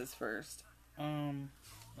Sexes first?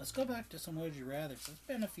 Let's go back to some Would You Rather. It's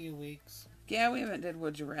been a few weeks. Yeah, we haven't did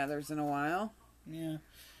Would You Rathers in a while. Yeah.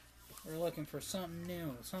 We're looking for something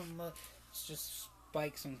new. Let's just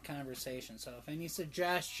spike some conversation. So if any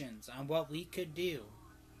suggestions on what we could do.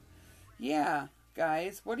 Yeah,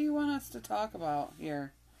 guys, what do you want us to talk about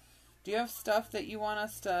here? Do you have stuff that you want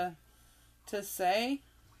us to say?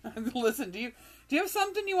 Listen, do you have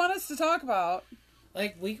something you want us to talk about?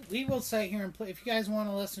 Like, we will sit here and play. If you guys want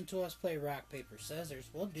to listen to us play rock, paper, scissors,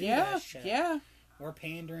 we'll do Yeah, that shit. yeah. We're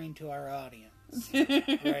pandering to our audience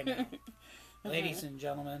right now. Ladies and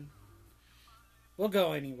gentlemen, we'll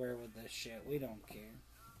go anywhere with this shit. We don't care.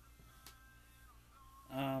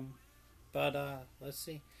 But let's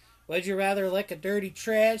see. Would you rather lick a dirty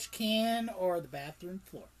trash can or the bathroom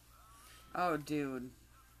floor? Oh, dude.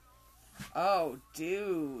 Oh,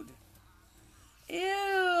 dude. Ew. I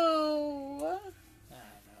don't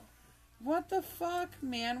know. What the fuck,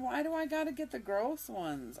 man? Why do I gotta get the gross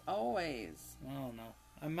ones? Always. I don't know.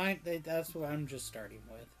 That's what I'm just starting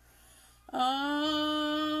with.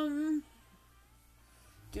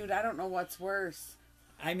 Dude, I don't know what's worse.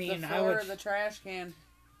 I mean, The I floor would. or the trash can.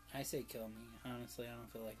 I say kill me. Honestly, I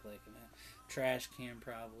don't feel like licking it. Trash can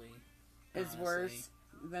probably Is honestly. worse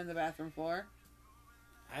than the bathroom floor?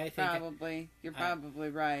 I think Probably. You're probably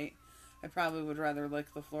right. I probably would rather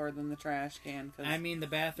lick the floor than the trash can. Cause... I mean, the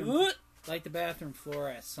bathroom, like the bathroom floor,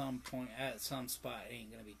 at some point, at some spot, it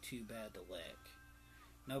ain't gonna be too bad to lick.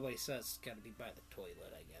 Nobody says it's gotta be by the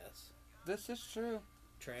toilet, I guess. This is true.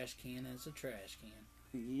 Trash can is a trash can.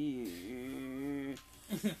 Yeah.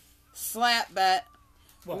 Slap bet.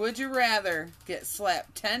 What? Would you rather get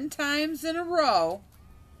slapped 10 times in a row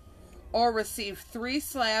or receive 3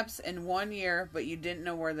 slaps in 1 year, but you didn't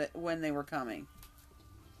know when they were coming?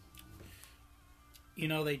 You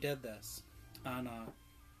know, they did this on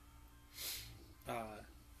How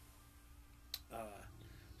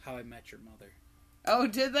I Met Your Mother. Oh,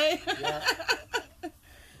 did they? Yeah.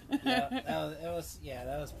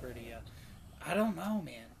 That was pretty. I don't know,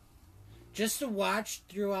 man. Just to watch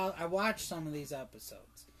throughout, I watched some of these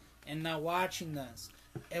episodes, and now watching this,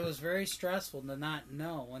 it was very stressful to not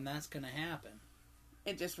know when that's going to happen.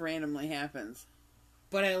 It just randomly happens.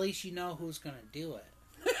 But at least you know who's going to do it.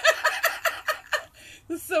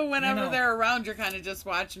 So whenever You know. they're around, you're kind of just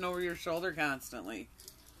watching over your shoulder constantly.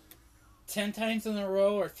 10 times in a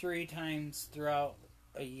row or 3 times throughout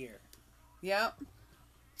a year? Yep.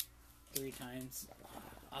 3 times.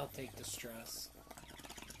 I'll take the stress.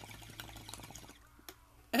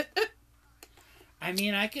 I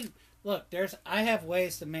mean, I can look. I have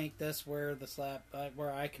ways to make this where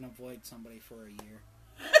where I can avoid somebody for a year.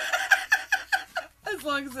 As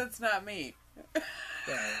long as it's not me.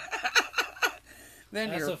 Yeah, Then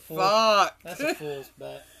That's you're a fool. fucked. that's a fool's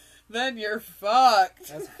bet. Then you're fucked.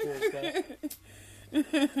 That's a fool's bet.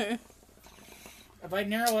 If I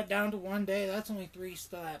narrow it down to one day, that's only 3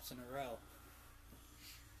 slaps in a row,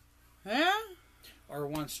 Yeah? or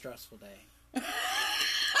one stressful day.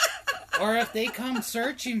 Or if they come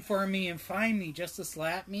searching for me and find me just to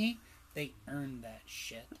slap me, they earn that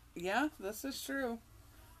shit. Yeah, this is true.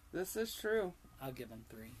 This is true. I'll give them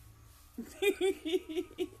 3.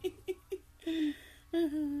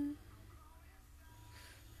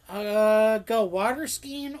 Go water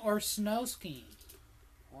skiing or snow skiing?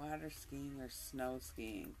 Water skiing or snow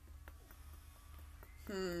skiing?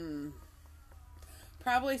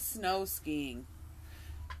 Probably snow skiing.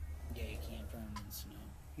 Yeah, you can't burn in snow.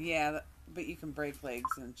 Yeah, but you can break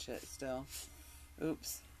legs and shit still.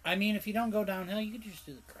 Oops. I mean, if you don't go downhill, you can just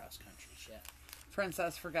do the cross country shit.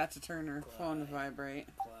 Princess forgot to turn her phone to vibrate.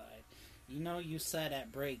 Clyde. You know, you said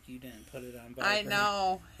at break you didn't put it on vibrate. I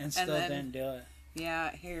know. And still then- didn't do it.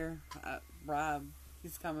 Yeah, here, Rob,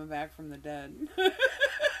 he's coming back from the dead.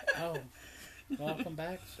 Oh, welcome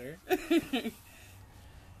back, sir.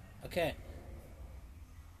 Okay.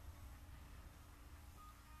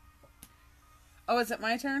 Oh, is it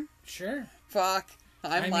my turn? Sure. Fuck.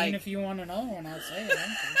 I like, mean, if you want another one, I'll say it.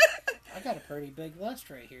 I got a pretty big list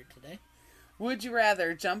right here today. would you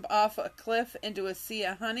rather jump off a cliff into a sea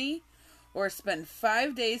of honey or spend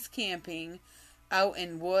 5 days camping out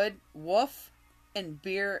in wood, woof, and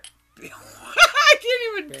beer... I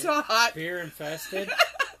can't even talk. Beer infested.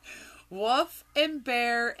 Wolf and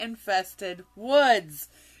bear infested woods.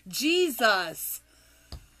 Jesus.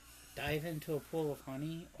 Dive into a pool of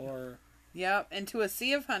honey or... Yep, into a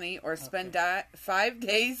sea of honey or spend 5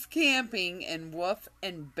 days camping in wolf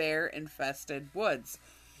and bear infested woods.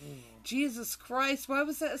 Jesus Christ, why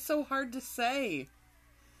was that so hard to say?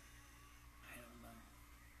 I don't know.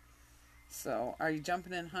 So, are you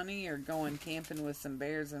jumping in honey or going camping with some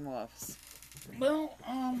bears and wolves? Well,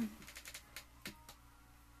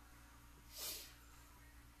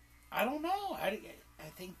 I don't know. I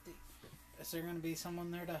think is there going to be someone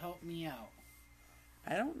there to help me out?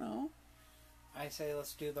 I don't know. I say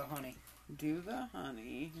let's do the honey. Do the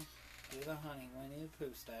honey. Do the honey, Winnie the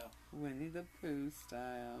Pooh style. Winnie the Pooh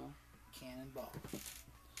style. Cannonball.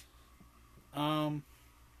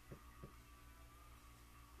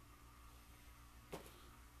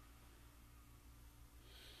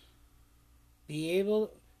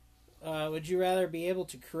 Would you rather be able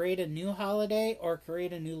to create a new holiday or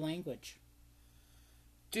create a new language?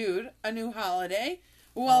 Dude, a new holiday?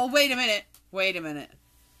 Well, wait a minute. Wait a minute.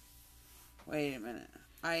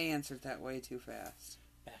 I answered that way too fast.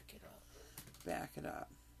 Back it up. Back it up.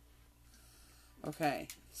 Okay,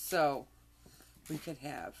 so we could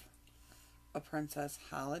have a princess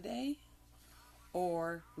holiday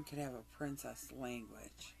or we could have a princess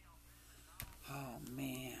language. Oh,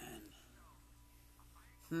 man.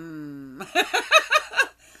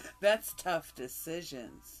 That's tough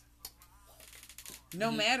decisions.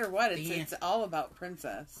 No matter what, it's all about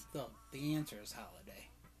princess. The answer is holiday.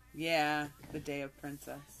 Yeah, the day of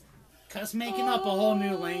princess. Because making up a whole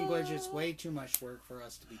new language is way too much work for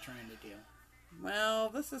us to be trying to do. Well,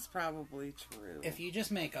 this is probably true. If you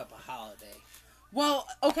just make up a holiday. Well,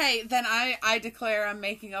 okay, then I declare I'm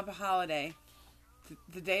making up a holiday.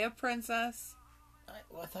 The day of princess.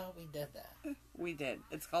 I thought we did that. We did.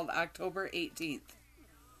 It's called October 18th.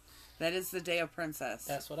 That is the day of princess.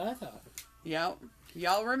 That's what I thought. Yep.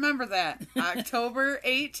 Y'all remember that. October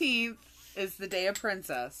 18th is the day of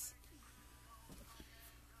Princess.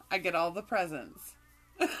 I get all the presents.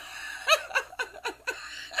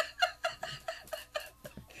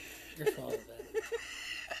 You're full of it.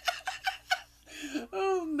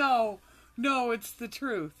 Oh, no. No, it's the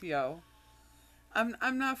truth, yo. I'm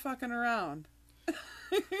not fucking around.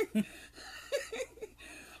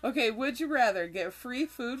 Okay, would you rather get free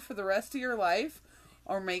food for the rest of your life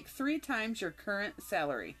or make 3 times your current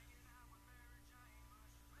salary?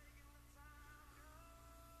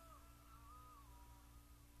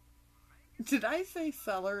 Did I say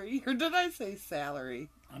celery or did I say salary?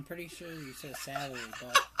 I'm pretty sure you said salary,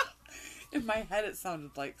 but In my head, it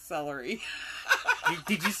sounded like celery.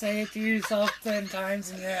 did you say it to yourself 10 times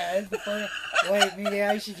in your head before? Wait, maybe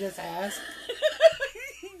I should just ask.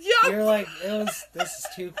 Yup. You're like, this is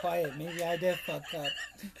too quiet. Maybe I did fuck up.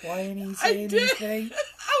 Why didn't he say I did. anything?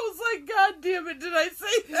 I was like, God damn it, did I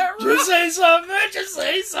say that wrong? Just say something, man. Just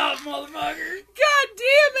say something, motherfucker. God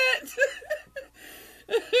damn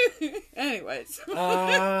it! Anyways.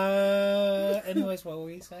 Anyways, what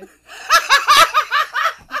were you saying?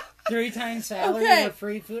 3 times salary Okay. or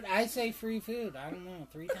free food? I say free food. I don't know.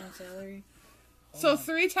 3 times salary? So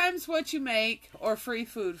 3 times what you make or free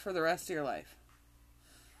food for the rest of your life?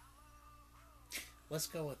 Let's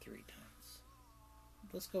go with 3 times.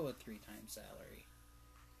 Let's go with 3 times salary.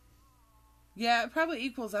 Yeah, it probably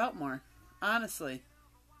equals out more. Honestly.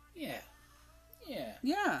 Yeah. Yeah.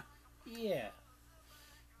 Yeah. Yeah.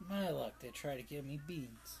 My luck, they try to give me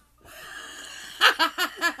beans.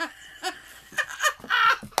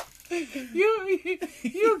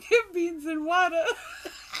 You get beans and water.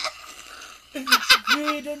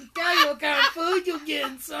 You didn't tell you what kind of food you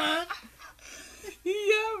getting, son.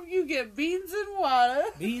 Yeah, you get beans and water.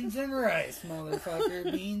 Beans and rice,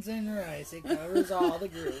 motherfucker. Beans and rice. It covers all the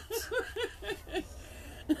groups.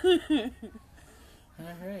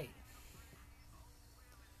 Alright.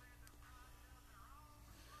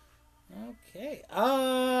 Okay.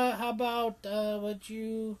 How about, would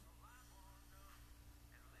you...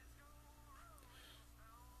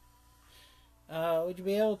 would you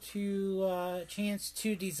be able to, chance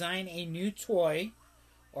to design a new toy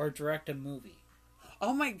or direct a movie?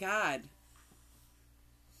 Oh my god.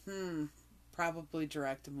 Probably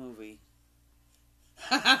direct a movie.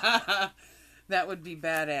 That would be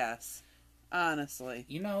badass. Honestly.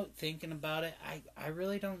 You know, thinking about it, I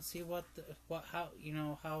really don't see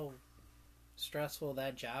how stressful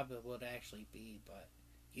that job would actually be, but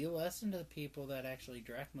you listen to the people that actually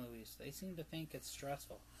direct movies, they seem to think it's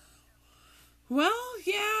stressful. Well,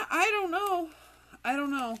 yeah, I don't know. I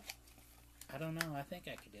don't know. I think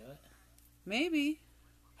I could do it. Maybe.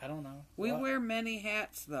 I don't know. We What? wear many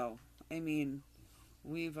hats, though. I mean,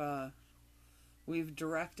 we've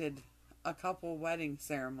directed a couple wedding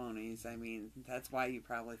ceremonies. I mean, that's why you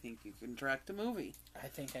probably think you can direct a movie. I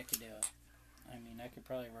think I could do it. I mean, I could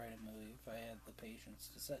probably write a movie if I had the patience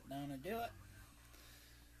to sit down and do it.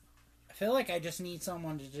 I feel like I just need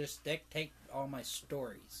someone to just dictate all my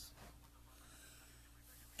stories.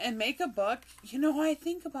 And make a book. You know, I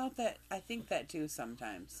think about that. I think that too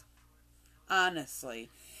sometimes. Honestly.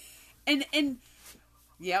 And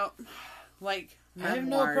yeah, like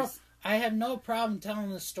memoirs. I have no problem telling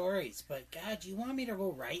the stories, but God, you want me to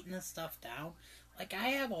go writing this stuff down? Like, I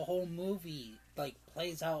have a whole movie, like,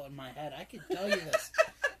 plays out in my head. I could tell you this.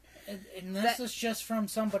 and this is just from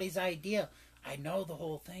somebody's idea. I know the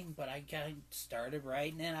whole thing, but I got started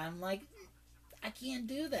writing it, and I'm like, I can't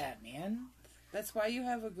do that, man. That's why you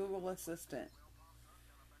have a Google Assistant.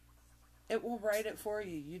 It will write it for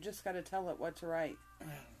you. You just got to tell it what to write.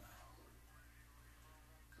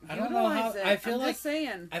 I don't know how. Utilize it. I feel I'm like just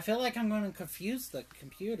saying. I feel like I'm going to confuse the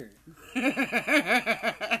computer.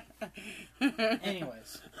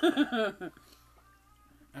 Anyways, all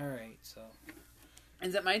right. So,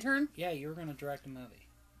 Is it my turn? yeah, you were going to direct a movie.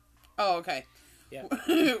 Oh, okay. Yeah.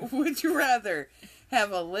 Would you rather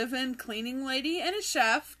have a live-in cleaning lady and a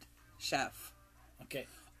chef, Okay.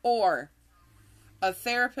 or a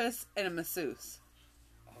therapist and a masseuse?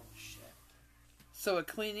 Oh shit. So a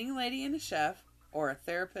cleaning lady and a chef, or a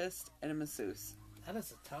therapist and a masseuse? That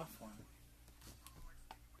is a tough one.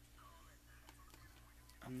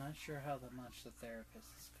 I'm not sure how much the therapist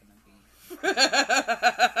is going to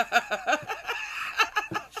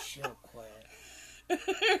be. She'll quit.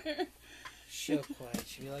 She'll quit.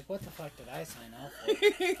 She'll be like, what the fuck did I sign up for?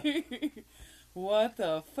 What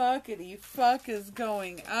the fuckity fuck is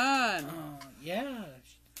going on? Yeah.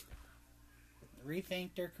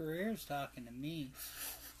 Rethink their careers talking to me.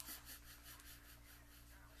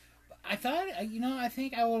 I thought, I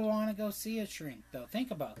think I would want to go see a shrink, though. Think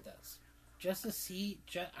about this. just to see,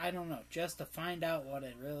 I don't know, just to find out what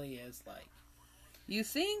it really is like. You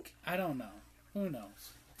think? I don't know. Who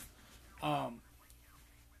knows?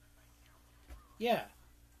 Yeah,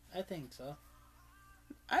 I think so.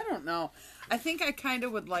 I don't know. I think I kind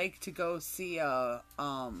of would like to go see a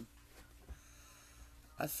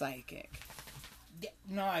psychic. Yeah,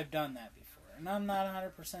 no, I've done that before, and I'm not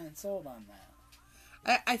 100% sold on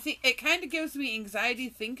that. I think it kind of gives me anxiety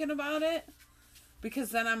thinking about it, because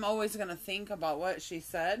then I'm always going to think about what she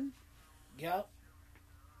said. Yep.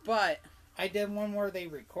 But I did one where they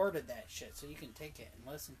recorded that shit, so you can take it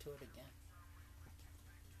and listen to it again.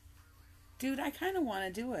 dude, I kind of want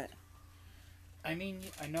to do it. I mean,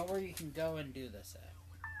 I know where you can go and do this at.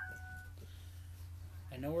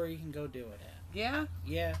 I know where you can go do it at. Yeah?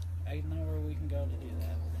 Yeah, I know where we can go to do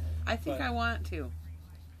that. I think But- I want to.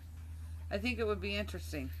 I think it would be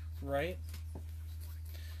interesting. Right?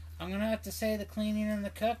 I'm going to have to say the cleaning and the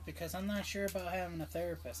cook because I'm not sure about having a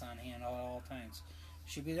therapist on hand at all times.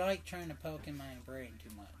 She'd be like trying to poke in my brain too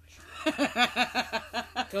much.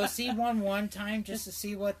 Go see one time just to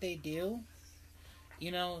see what they do.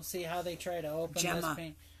 You know, see how they try to open Gemma.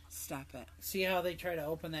 this Stop it. see how they try to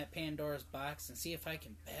open that Pandora's box and see if I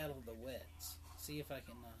can battle the wits. See if I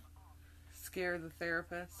can Scare the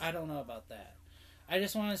therapist. I don't know about that. I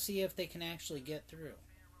just want to see if they can actually get through.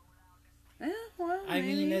 Yeah, well, I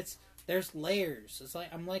mean, maybe. there's layers. It's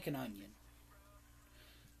like I'm like an onion.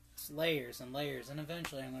 It's layers and layers, and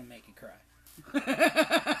eventually I'm gonna make you cry.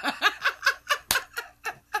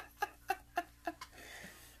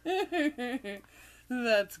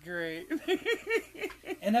 That's great.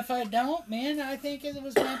 And if I don't, man, I think it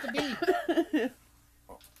was meant to be.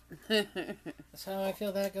 That's how I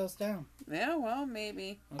feel that goes down. Yeah, well,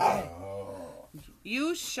 maybe. Okay.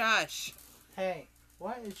 You shush. Hey,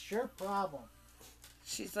 what is your problem?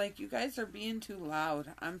 She's like, you guys are being too loud.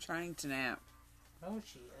 I'm trying to nap. No,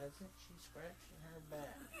 she isn't. She's scratching her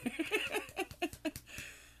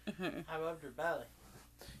back. I rubbed her belly.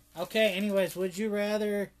 Okay, anyways, would you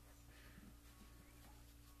rather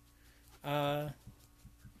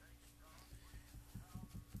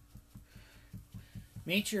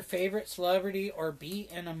meet your favorite celebrity or be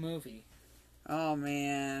in a movie? Oh,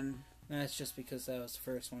 man. That's just because that was the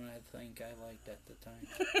first one I think I liked at the time.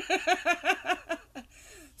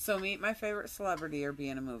 So meet my favorite celebrity or be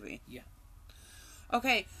in a movie. Yeah.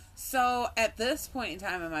 Okay, so at this point in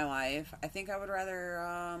time in my life, I think I would rather,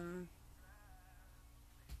 I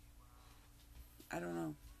don't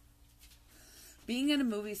know. Being in a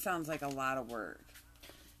movie sounds like a lot of work.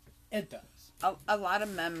 It does. A lot of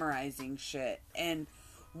memorizing shit. And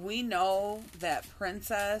we know that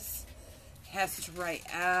Princess has to write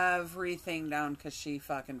everything down because she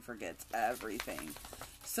fucking forgets everything.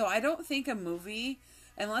 So I don't think a movie,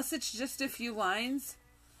 unless it's just a few lines,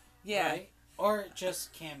 yeah. Right? Or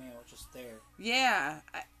just cameo, just there. Yeah.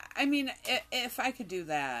 I mean, if I could do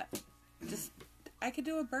that, I could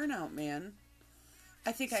do a Burnout, man.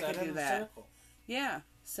 I think I Set could in do a that. circle. Yeah.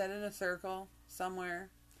 Set in a circle somewhere.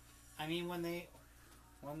 I mean, when they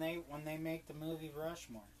make the movie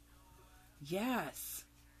Rushmore, Yes.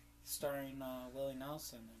 starring Willie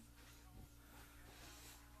Nelson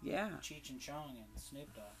Yeah. and Cheech and Chong and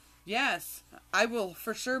Snoop Dogg. Yes. I will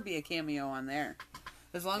for sure be a cameo on there.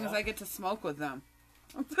 As long as Yeah. I get to smoke with them.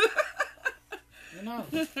 You know.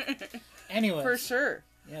 Anyways. For sure.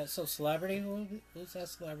 Yeah, so celebrity, who's that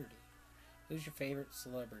celebrity? Who's your favorite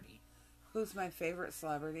celebrity? Who's my favorite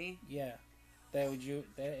celebrity? Yeah.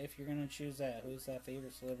 If you're gonna choose that, who's that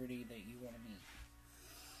favorite celebrity that you want to meet?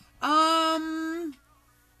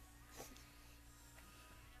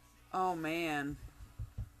 Oh, man.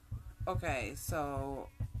 Okay, so,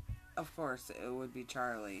 of course, it would be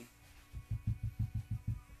Charlie.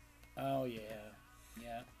 Oh, yeah.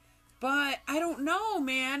 Yeah. But I don't know,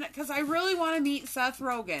 man, because I really want to meet Seth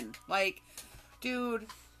Rogen. Like, dude,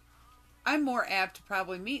 I'm more apt to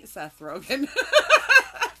probably meet Seth Rogen.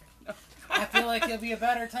 I feel like it'll be a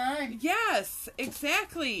better time. Yes,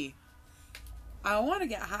 exactly. I want to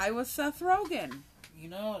get high with Seth Rogen. You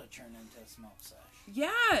know how to turn into a smoke sesh.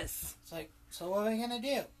 Yes. It's like, so what are we gonna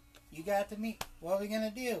do? You got to meet. What are we gonna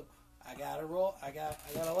do? I got a roll. I got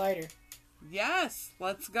a lighter. Yes,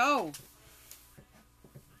 let's go.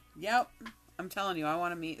 Yep. I'm telling you, I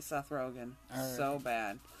want to meet Seth Rogen All right. so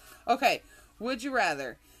bad. Okay, would you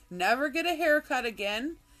rather never get a haircut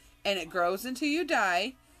again and it grows until you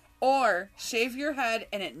die, or shave your head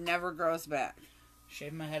and it never grows back?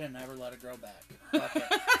 Shave my head and never let it grow back. Fuck it.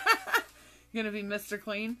 You're going to be Mr.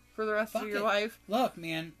 Clean for the rest Fuck of your it. life? Look,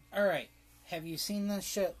 man. All right. Have you seen this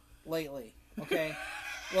shit lately? Okay.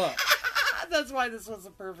 Look. That's why this was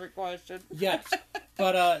a perfect question. Yes,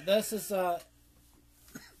 but this is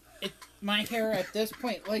my hair at this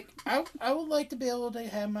point. Like I would like to be able to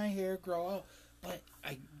have my hair grow out, but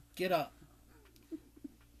I get up,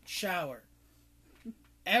 shower,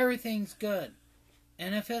 everything's good,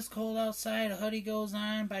 and if it's cold outside, a hoodie goes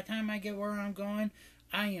on. By the time I get where I'm going,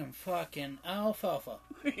 I am fucking alfalfa.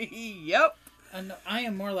 Yep. And I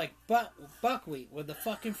am more like buckwheat with the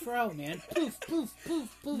fucking fro, man. Poof, poof,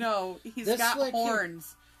 poof, poof. No, he's This got slick here.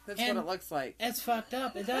 horns. That's And what it looks like. It's fucked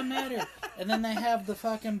up. It doesn't matter. And then they have the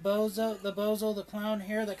fucking bozo the clown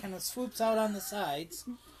hair that kind of swoops out on the sides.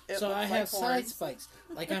 It So looks I like have side horns. spikes.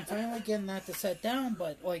 Like, I'm finally getting that to set down,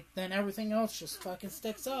 but, like, then everything else just fucking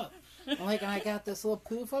sticks up. And, like, I got this little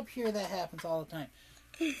poof up here that happens all the time.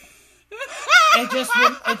 It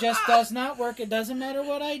just does not work. It doesn't matter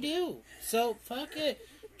what I do. So, fuck it.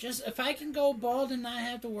 Just, if I can go bald and not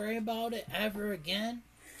have to worry about it ever again,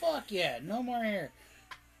 fuck yeah. No more hair.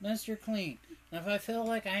 Mr. Clean. And if I feel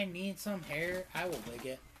like I need some hair, I will wig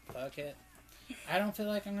it. Fuck it. I don't feel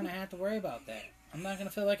like I'm going to have to worry about that. I'm not going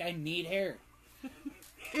to feel like I need hair.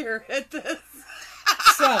 Here, hit this.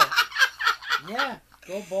 So, yeah,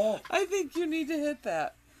 go bald. I think you need to hit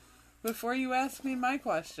that before you ask me my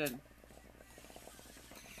question.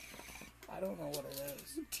 I don't know what it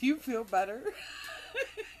is. Do you feel better?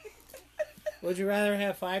 Would you rather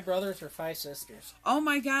have 5 brothers or 5 sisters? Oh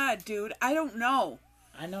my god, dude. I don't know.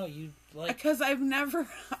 I know you like... Because I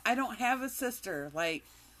don't have a sister. Like,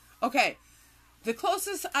 okay, the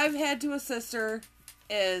closest I've had to a sister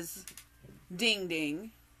is Ding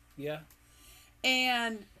Ding. Yeah.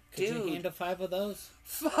 And, Could dude. you handle 5 of those?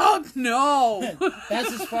 Fuck no.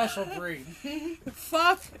 That's a special breed.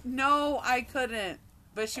 Fuck no, I couldn't.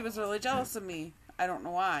 But she was really jealous of me. I don't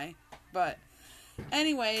know why. But,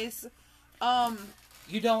 anyways,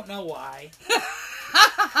 You don't know why.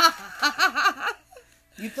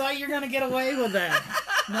 You thought you were going to get away with that.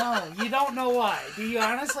 No, you don't know why. Do you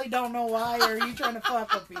honestly don't know why, or are you trying to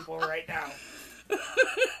fuck with people right now?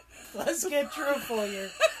 Let's get truthful here.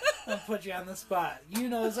 I'll put you on the spot. You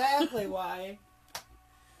know exactly why.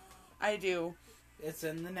 I do. It's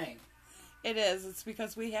in the name. It is. It's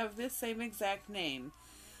because we have this same exact name.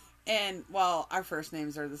 And, well, our first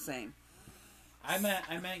names are the same. I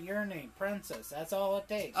meant your name, Princess. That's all it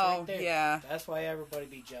takes. Oh, right there. yeah. That's why everybody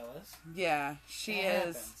be jealous. Yeah, she That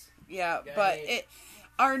is. happens. Yeah, You gotta but hate it.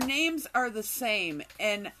 our names are the same,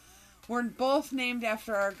 and we're both named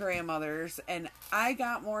after our grandmothers, and I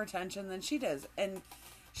got more attention than she does, and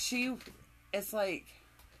it's like,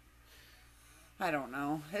 I don't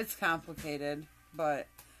know, it's complicated, but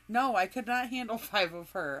no, I could not handle 5 of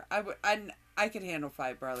her. I could handle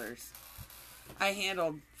 5 brothers. I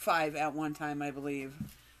handled 5 at one time, I believe.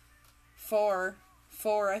 4.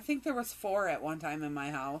 I think there was 4 at one time in my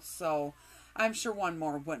house, so I'm sure one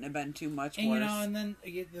more wouldn't have been too much And worse.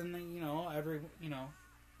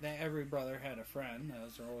 every brother had a friend.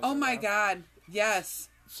 Those are always Oh my around. god, yes.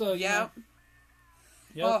 So Yep.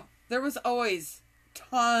 Yep. Oh, there was always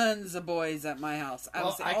tons of boys at my house. I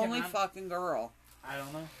was the I only cannot- fucking girl. I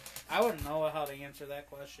don't know. I wouldn't know how to answer that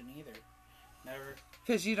question either. Never.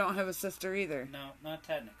 Because you don't have a sister either. No, not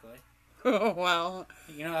technically. Oh, well.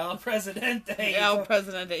 You know, El Presidente. El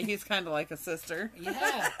Presidente, he's kind of like a sister.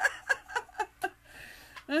 Yeah.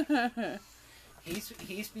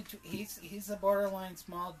 He's a borderline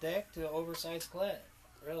small dick to oversized clit.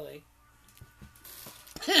 Really.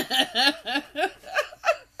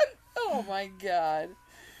 Oh my god.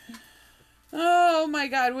 Oh my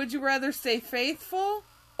god. Would you rather stay faithful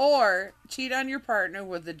or cheat on your partner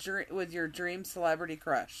with your dream celebrity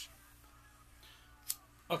crush?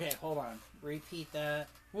 Okay, hold on. Repeat that.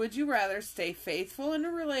 Would you rather stay faithful in a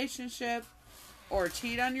relationship or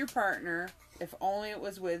cheat on your partner if only it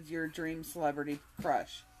was with your dream celebrity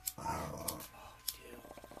crush? Oh,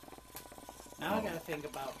 dude. Now I gotta think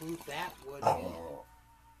about who that would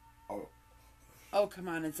be. Oh, come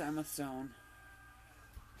on, it's Emma Stone.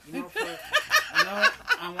 You know,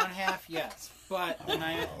 on one half, yes. But when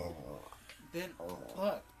then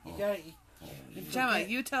look, you gotta. Gemma,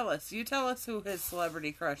 you tell us. You tell us who his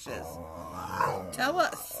celebrity crush is. Tell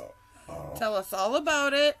us. Tell us all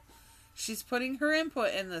about it. She's putting her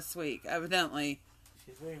input in this week, evidently.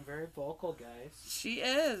 She's being very vocal, guys. She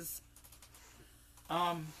is.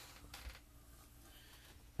 Come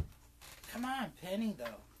on, Penny, though.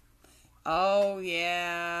 Oh,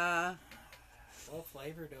 yeah. What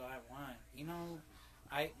flavor do I want? You know,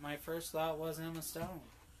 my first thought was Emma Stone.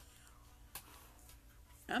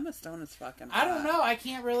 Emma Stone is fucking I don't hot. know. I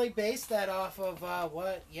can't really base that off of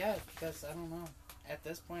what. Yeah, because I don't know. At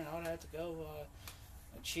this point, I would have to go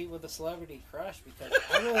cheat with a celebrity crush because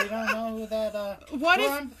I really don't know who that. What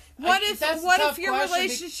if your question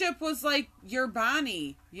relationship was like your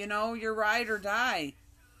Bonnie? You know, your ride or die.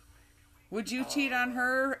 Would you cheat on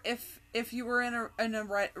her if you were in a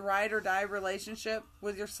ride or die relationship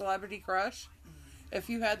with your celebrity crush? If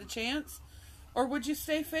you had the chance, or would you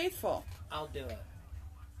stay faithful? I'll do it.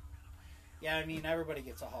 Yeah, I mean everybody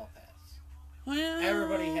gets a hall pass. Well,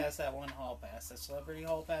 Everybody has that one hall pass, the celebrity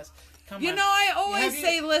hall pass. Come You on. know, I always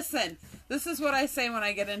say, listen, this is what I say when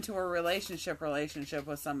I get into a relationship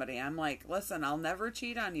with somebody. I'm like, listen, I'll never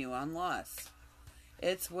cheat on you unless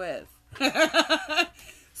it's with.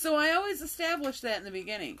 So I always establish that in the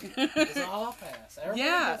beginning. It's a hall pass. Everybody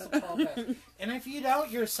gets a hall pass. And if you don't,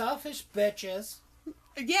 you're selfish bitches.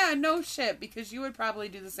 Yeah, no shit, because you would probably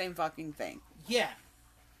do the same fucking thing. Yeah.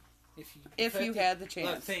 If you had the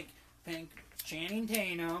chance. Look, think Channing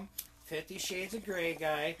Tatum, 50 Shades of Grey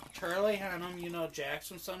guy, Charlie Hunnam, you know, Jax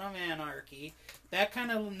from Son of Anarchy. That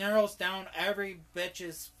kind of narrows down every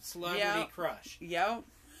bitch's celebrity crush. Yep.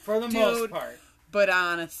 For the most part. But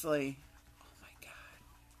honestly, oh my god.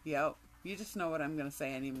 Yep. You just know what I'm going to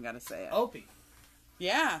say. I ain't even got to say it. Opie.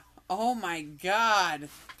 Yeah. Oh my god.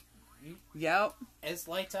 Yep. It's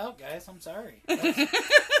lights out, guys. I'm sorry.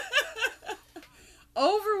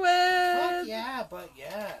 Over with. Fuck yeah, but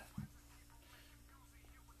yeah.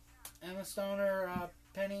 Emma Stone or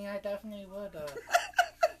Penny, I definitely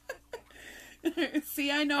would. See,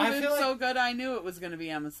 I know him so good. I knew it was going to be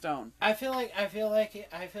Emma Stone. I feel like if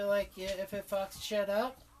it fucks shit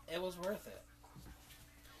up, it was worth it.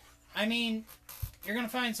 I mean, you're gonna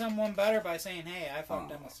find someone better by saying, "Hey, I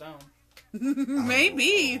fucked Emma Stone."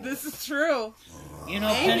 Maybe this is true. You know,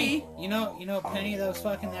 Maybe. Penny. You know Penny that was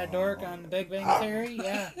fucking that dork on The Big Bang Theory.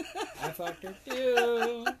 Yeah, I fucked her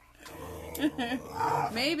too.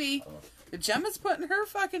 Maybe. Gemma's putting her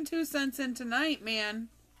fucking 2 cents in tonight, man.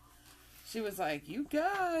 She was like, "You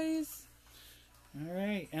guys." All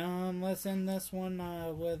right, let's end this one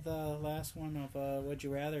with the last one of Would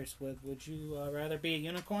You Rathers. Would you rather be a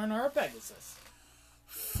unicorn or a Pegasus?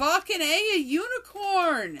 Fucking a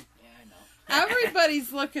unicorn. Yeah, I know.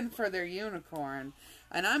 Everybody's looking for their unicorn,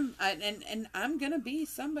 and I'm gonna be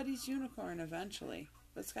somebody's unicorn eventually.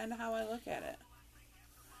 That's kind of how I look at it.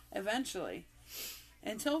 Eventually.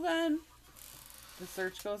 Until then, the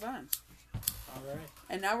search goes on. All right.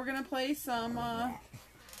 And now we're gonna play some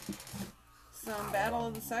Battle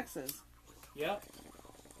of the Sexes. Yep.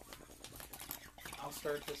 I'll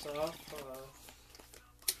start this off.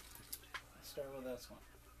 Let's start with this one.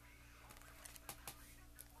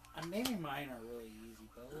 Maybe mine are really easy,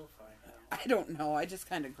 but we'll find out. I don't know. I just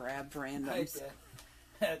kind of grabbed randoms.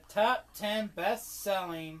 Top 10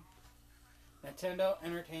 best-selling Nintendo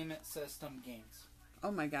Entertainment System games.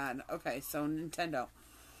 Oh my god. Okay, so Nintendo.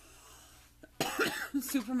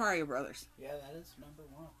 Super Mario Brothers. Yeah, that is number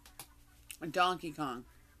 1. Donkey Kong.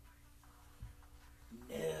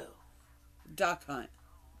 No. Duck Hunt.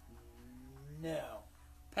 No.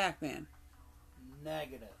 Pac-Man.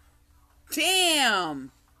 Negative.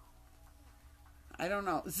 Damn! I don't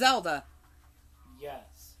know. Zelda.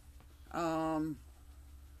 Yes.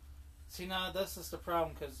 See, now this is the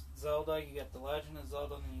problem, because Zelda, you got The Legend of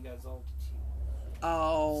Zelda, and then you got Zelda 2.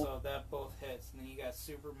 Oh. So that both hits. And then you got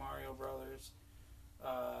Super Mario Brothers,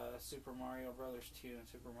 Super Mario Brothers 2, and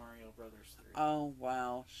Super Mario Brothers 3. Oh,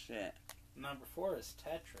 wow. Shit. Number 4 is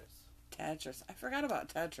Tetris. Tetris. I forgot about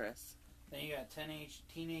Tetris. Then you got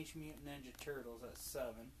Teenage Mutant Ninja Turtles at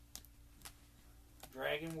 7.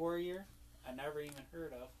 Dragon Warrior, I never even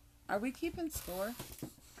heard of. Are we keeping score?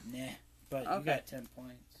 Nah, but Okay. you got 10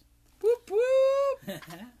 points. Whoop, whoop.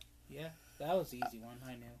 Yeah, that was the easy one,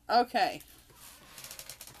 I knew. Okay.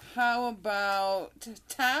 How about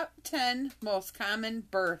top 10 most common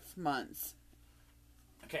birth months?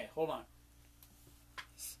 Okay, hold on.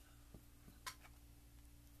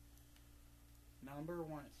 Number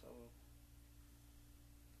 1, so...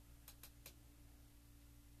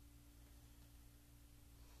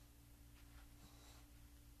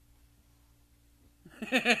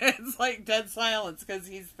 It's like dead silence because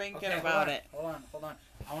he's thinking about it. Hold on.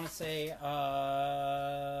 I want to say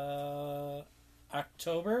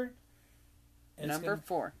October. Number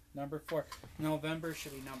 4. Number 4. November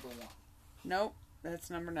should be number 1. Nope, that's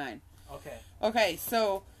number 9. Okay. Okay,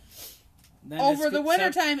 so Then over the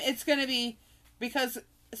wintertime, it's going to be, because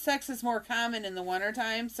sex is more common in the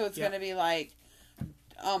wintertime, so it's going to be like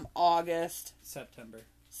August,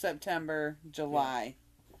 September, July,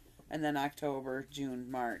 and then October, June,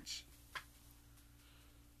 March.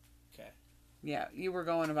 Okay. Yeah, you were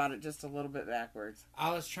going about it just a little bit backwards.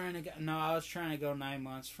 I was trying to go 9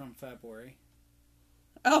 months from February.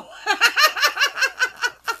 Oh.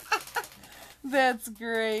 That's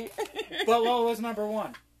great. But what was number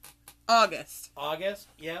 1? August. August?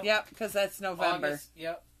 Yep. Yep, because that's November. August,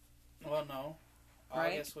 yep. Well, no.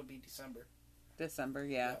 Right? August would be December. December,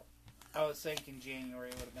 yeah. Yep. I was thinking January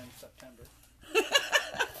would have been September.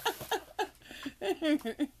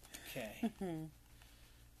 Okay.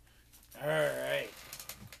 Alright.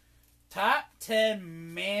 Top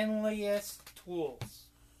 10 manliest tools.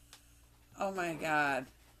 Oh my god.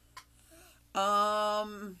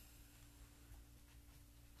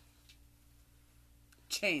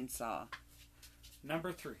 Chainsaw.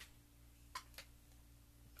 Number 3.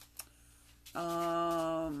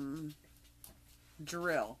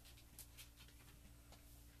 Drill.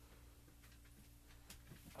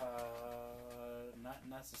 Not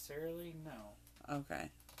necessarily, no.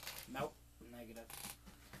 Okay. Nope. Negative.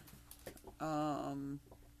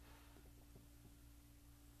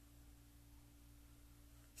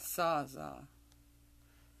 Sawzall.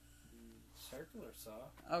 Circular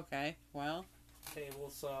saw. Okay, well. Table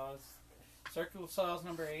saws. Circular saws,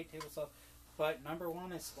 number 8. Table saws. But number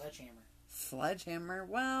 1 is sledgehammer. Sledgehammer.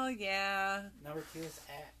 Well, yeah. Number 2 is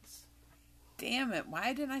axe. Damn it.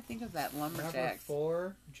 Why didn't I think of that? Number Lumberjacks.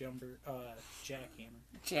 4, jackhammer.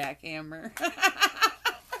 Jackhammer.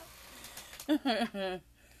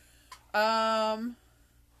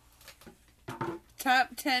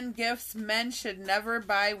 Top 10 gifts men should never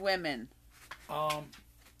buy women.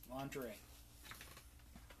 Lingerie.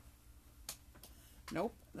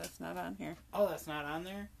 Nope, that's not on here. Oh, that's not on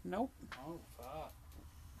there? Nope. Oh, fuck.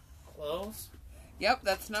 Clothes? Yep,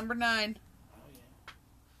 that's number 9. Oh, yeah.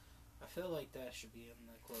 I feel like that should be in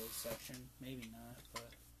the clothes section. Maybe not, but...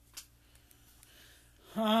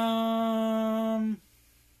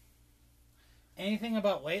 Anything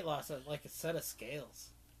about weight loss, like a set of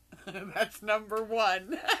scales. That's number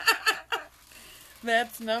 1.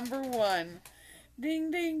 That's number 1.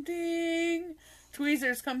 Ding, ding, ding.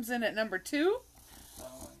 Tweezers comes in at number 2.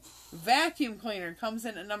 Vacuum cleaner comes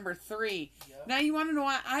in at number 3. Yep. Now, you want to know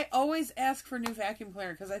why? I always ask for new vacuum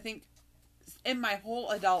cleaner because I think in my whole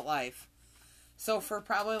adult life, so for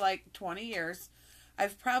probably like 20 years,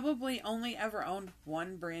 I've probably only ever owned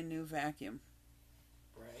one brand new vacuum.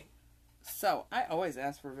 Right. So, I always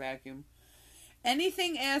ask for vacuum.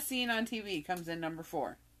 Anything as seen on TV comes in number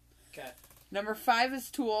 4. Okay. Number 5 is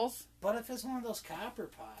tools. But if it's one of those copper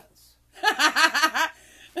pots.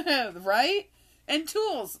 Right? And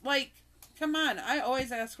tools. Like, come on. I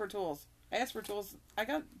always ask for tools. I asked for tools. I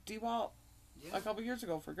got DeWalt a couple years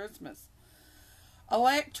ago for Christmas.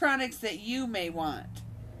 Electronics that you may want.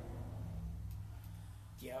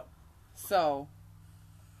 Yep. So,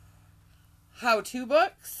 how-to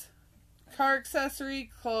books, car accessory,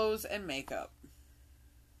 clothes, and makeup.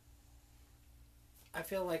 I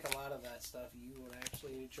feel like a lot of that stuff you would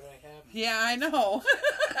actually enjoy having. Yeah, I know.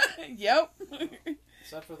 Yep.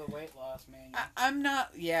 Except for the weight loss manual. I'm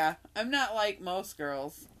not like most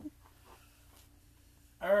girls.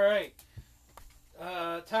 Alright.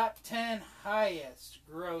 Top 10 highest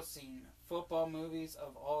grossing football movies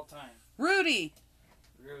of all time. Rudy.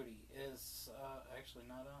 Rudy is actually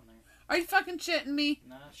not on there. Are you fucking shitting me?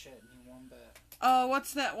 Not shitting you one bit. Oh,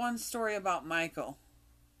 what's that one story about Michael?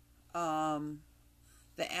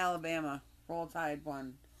 The Alabama Roll Tide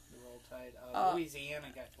one. The Roll Tide.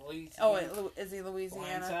 Louisiana got Louisiana. Oh, is he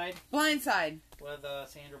Louisiana? Blindside. Blindside. With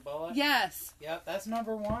Sandra Bullock. Yes. Yep, that's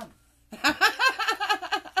number 1.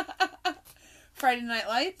 Friday Night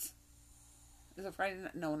Lights? Is it Friday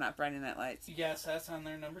Night? No, not Friday Night Lights. Yes, that's on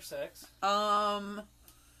there, number 6. 2 of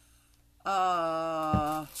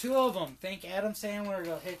them. Think Adam Sandler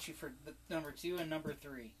will hit you for the number 2 and number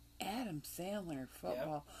 3. Adam Sandler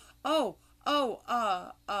football. Yep.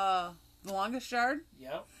 The Longest Yard.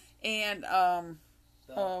 Yep. And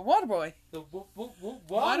Waterboy. The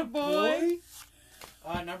Waterboy.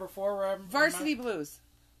 Number 4. Varsity Blues.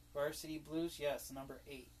 Varsity Blues. Yes, number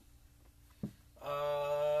 8.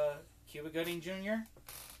 Cuba Gooding Jr.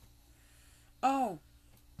 Oh.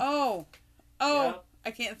 Yep. I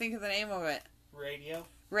can't think of the name of it. Radio.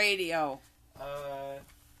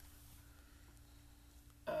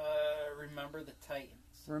 Remember the Titans.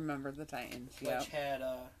 Remember the Titans. Which Yep. had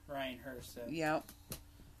Ryan Hurst in. Yep.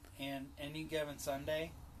 And Any Given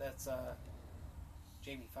Sunday, that's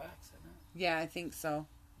Jamie Foxx, isn't it? Yeah, I think so.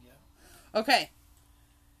 Yeah. Okay.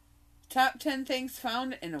 Top 10 things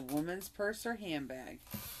found in a woman's purse or handbag.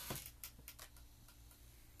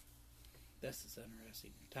 This is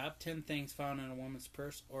interesting. Top 10 things found in a woman's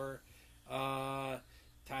purse or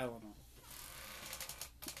Tylenol.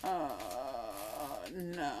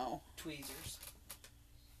 No. Tweezers.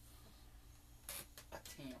 A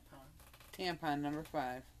tampon. Tampon number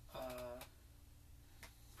 5.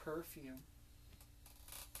 Perfume.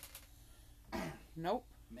 Nope.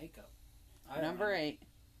 Makeup. Number 8.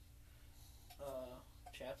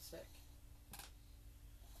 Chapstick.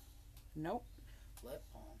 Nope. Lip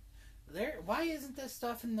balm. Why isn't this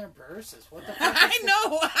stuff in their purses? What the fuck?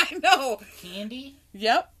 I know. Candy?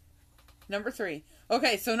 Yep. Number 3.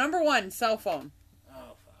 Okay, so number 1, cell phone.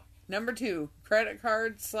 Oh, fuck. Number 2, credit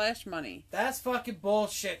card / money. That's fucking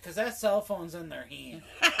bullshit, because that cell phone's in their hand.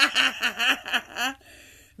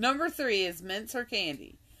 Number 3 is mints or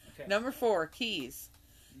candy. Okay. Number 4, keys.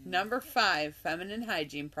 Number 5, feminine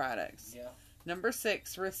hygiene products. Yeah. Number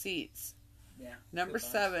 6, receipts. Yeah. Number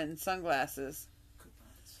Coupons. 7, sunglasses.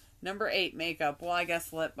 Coupons. Number 8, makeup. Well, I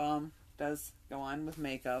guess lip balm does go on with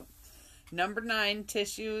makeup. Number 9,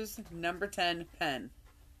 tissues. Number 10, pen.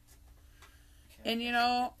 Okay. And you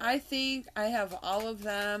know, I think I have all of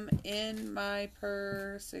them in my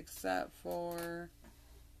purse except for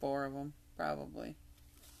 4 of them, probably.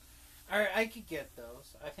 Alright, I could get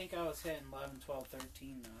those. I think I was hitting 11, 12,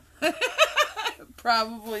 13 though.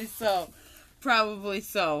 Probably so. Probably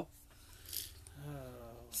so. Oh.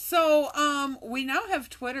 So, we now have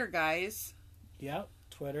Twitter, guys. Yep.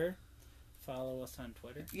 Twitter. Follow us on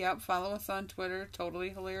Twitter. Yep, follow us on Twitter. Totally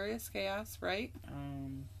Hilarious Chaos, right?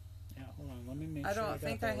 Yeah, hold on. Let me make I sure. don't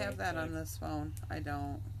think I got the have right that on tag. this phone. I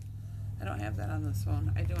don't have that on this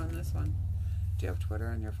phone. I do on this one. Do you have Twitter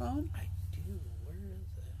on your phone? I do. Where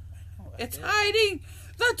is it? I know. It's did. hiding!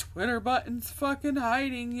 The Twitter button's fucking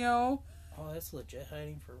hiding, yo. Oh, that's legit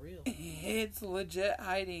hiding for real. It's legit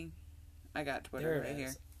hiding. I got Twitter There right it here.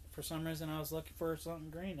 is. For some reason, I was looking for something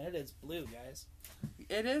green. It is blue, guys.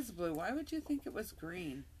 It is blue. Why would you think it was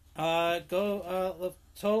green? Totally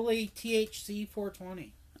THC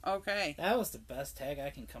 420. Okay. That was the best tag I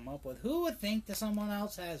can come up with. Who would think that someone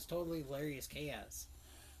else has Totally Hilarious Chaos?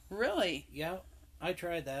 Really? Yep, I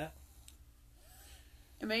tried that.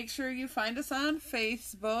 And make sure you find us on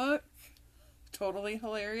Facebook. Totally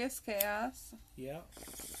Hilarious Chaos. Yep.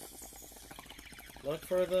 Look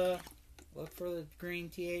for the green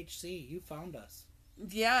THC. You found us.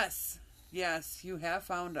 Yes. Yes, you have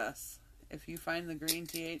found us. If you find the green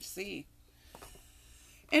THC.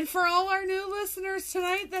 And for all our new listeners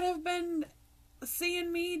tonight that have been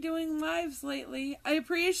seeing me doing lives lately, I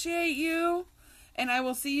appreciate you. And I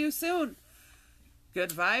will see you soon.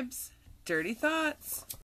 Good vibes, dirty thoughts.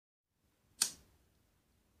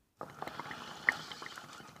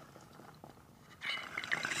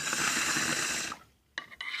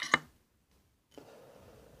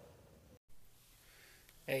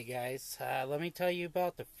 Hey guys, let me tell you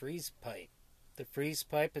about the Freeze Pipe. The Freeze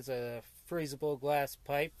Pipe is a freezable glass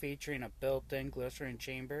pipe featuring a built-in glycerin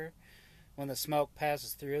chamber. When the smoke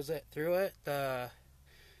passes through it, the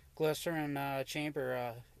glycerin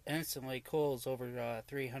chamber instantly cools over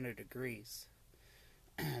 300 degrees.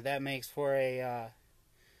 That makes for a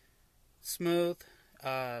smooth,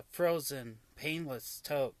 frozen, painless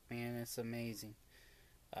toke. Man, it's amazing.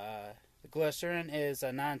 The glycerin is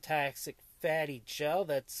a non-toxic fatty gel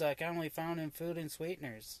that's commonly found in food and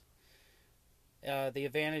sweeteners. The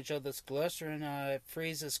advantage of this glycerin, it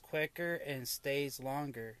freezes quicker and stays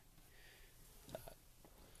longer.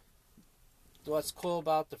 What's cool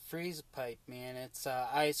about the Freeze Pipe, man, it's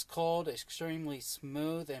ice cold, extremely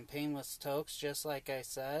smooth and painless tokes, just like I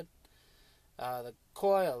said. The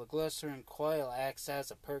glycerin coil, acts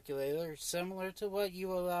as a percolator, similar to what you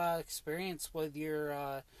will experience with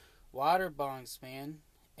your water bongs, man,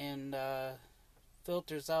 and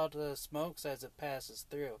filters out the smokes as it passes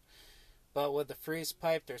through. But with the Freeze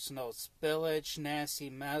Pipe, there's no spillage, nasty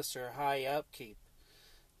mess, or high upkeep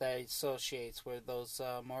that it associates with those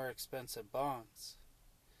more expensive bongs.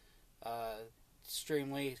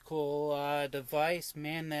 Extremely cool device,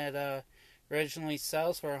 man, that originally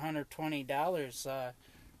sells for $120.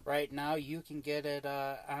 Right now, you can get it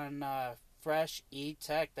on Fresh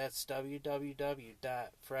eTech. That's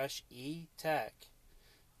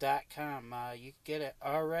www.freshetech.com. You can get it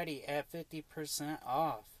already at 50%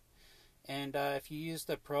 off. And if you use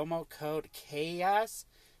the promo code CHAOS,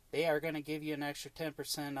 they are going to give you an extra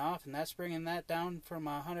 10% off, and that's bringing that down from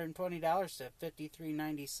 $120 to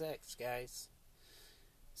 $53.96, guys.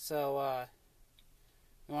 So,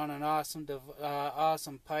 you want an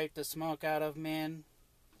awesome pipe to smoke out of, man?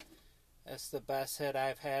 That's the best hit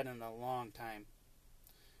I've had in a long time.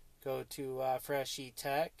 Go to Fresh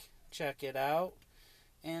eTech, check it out,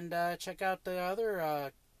 and check out the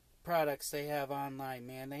other products they have online,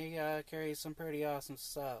 man. They carry some pretty awesome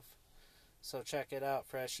stuff. So check it out,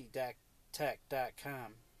 freshetech.com.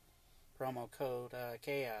 Promo code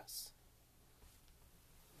CHAOS.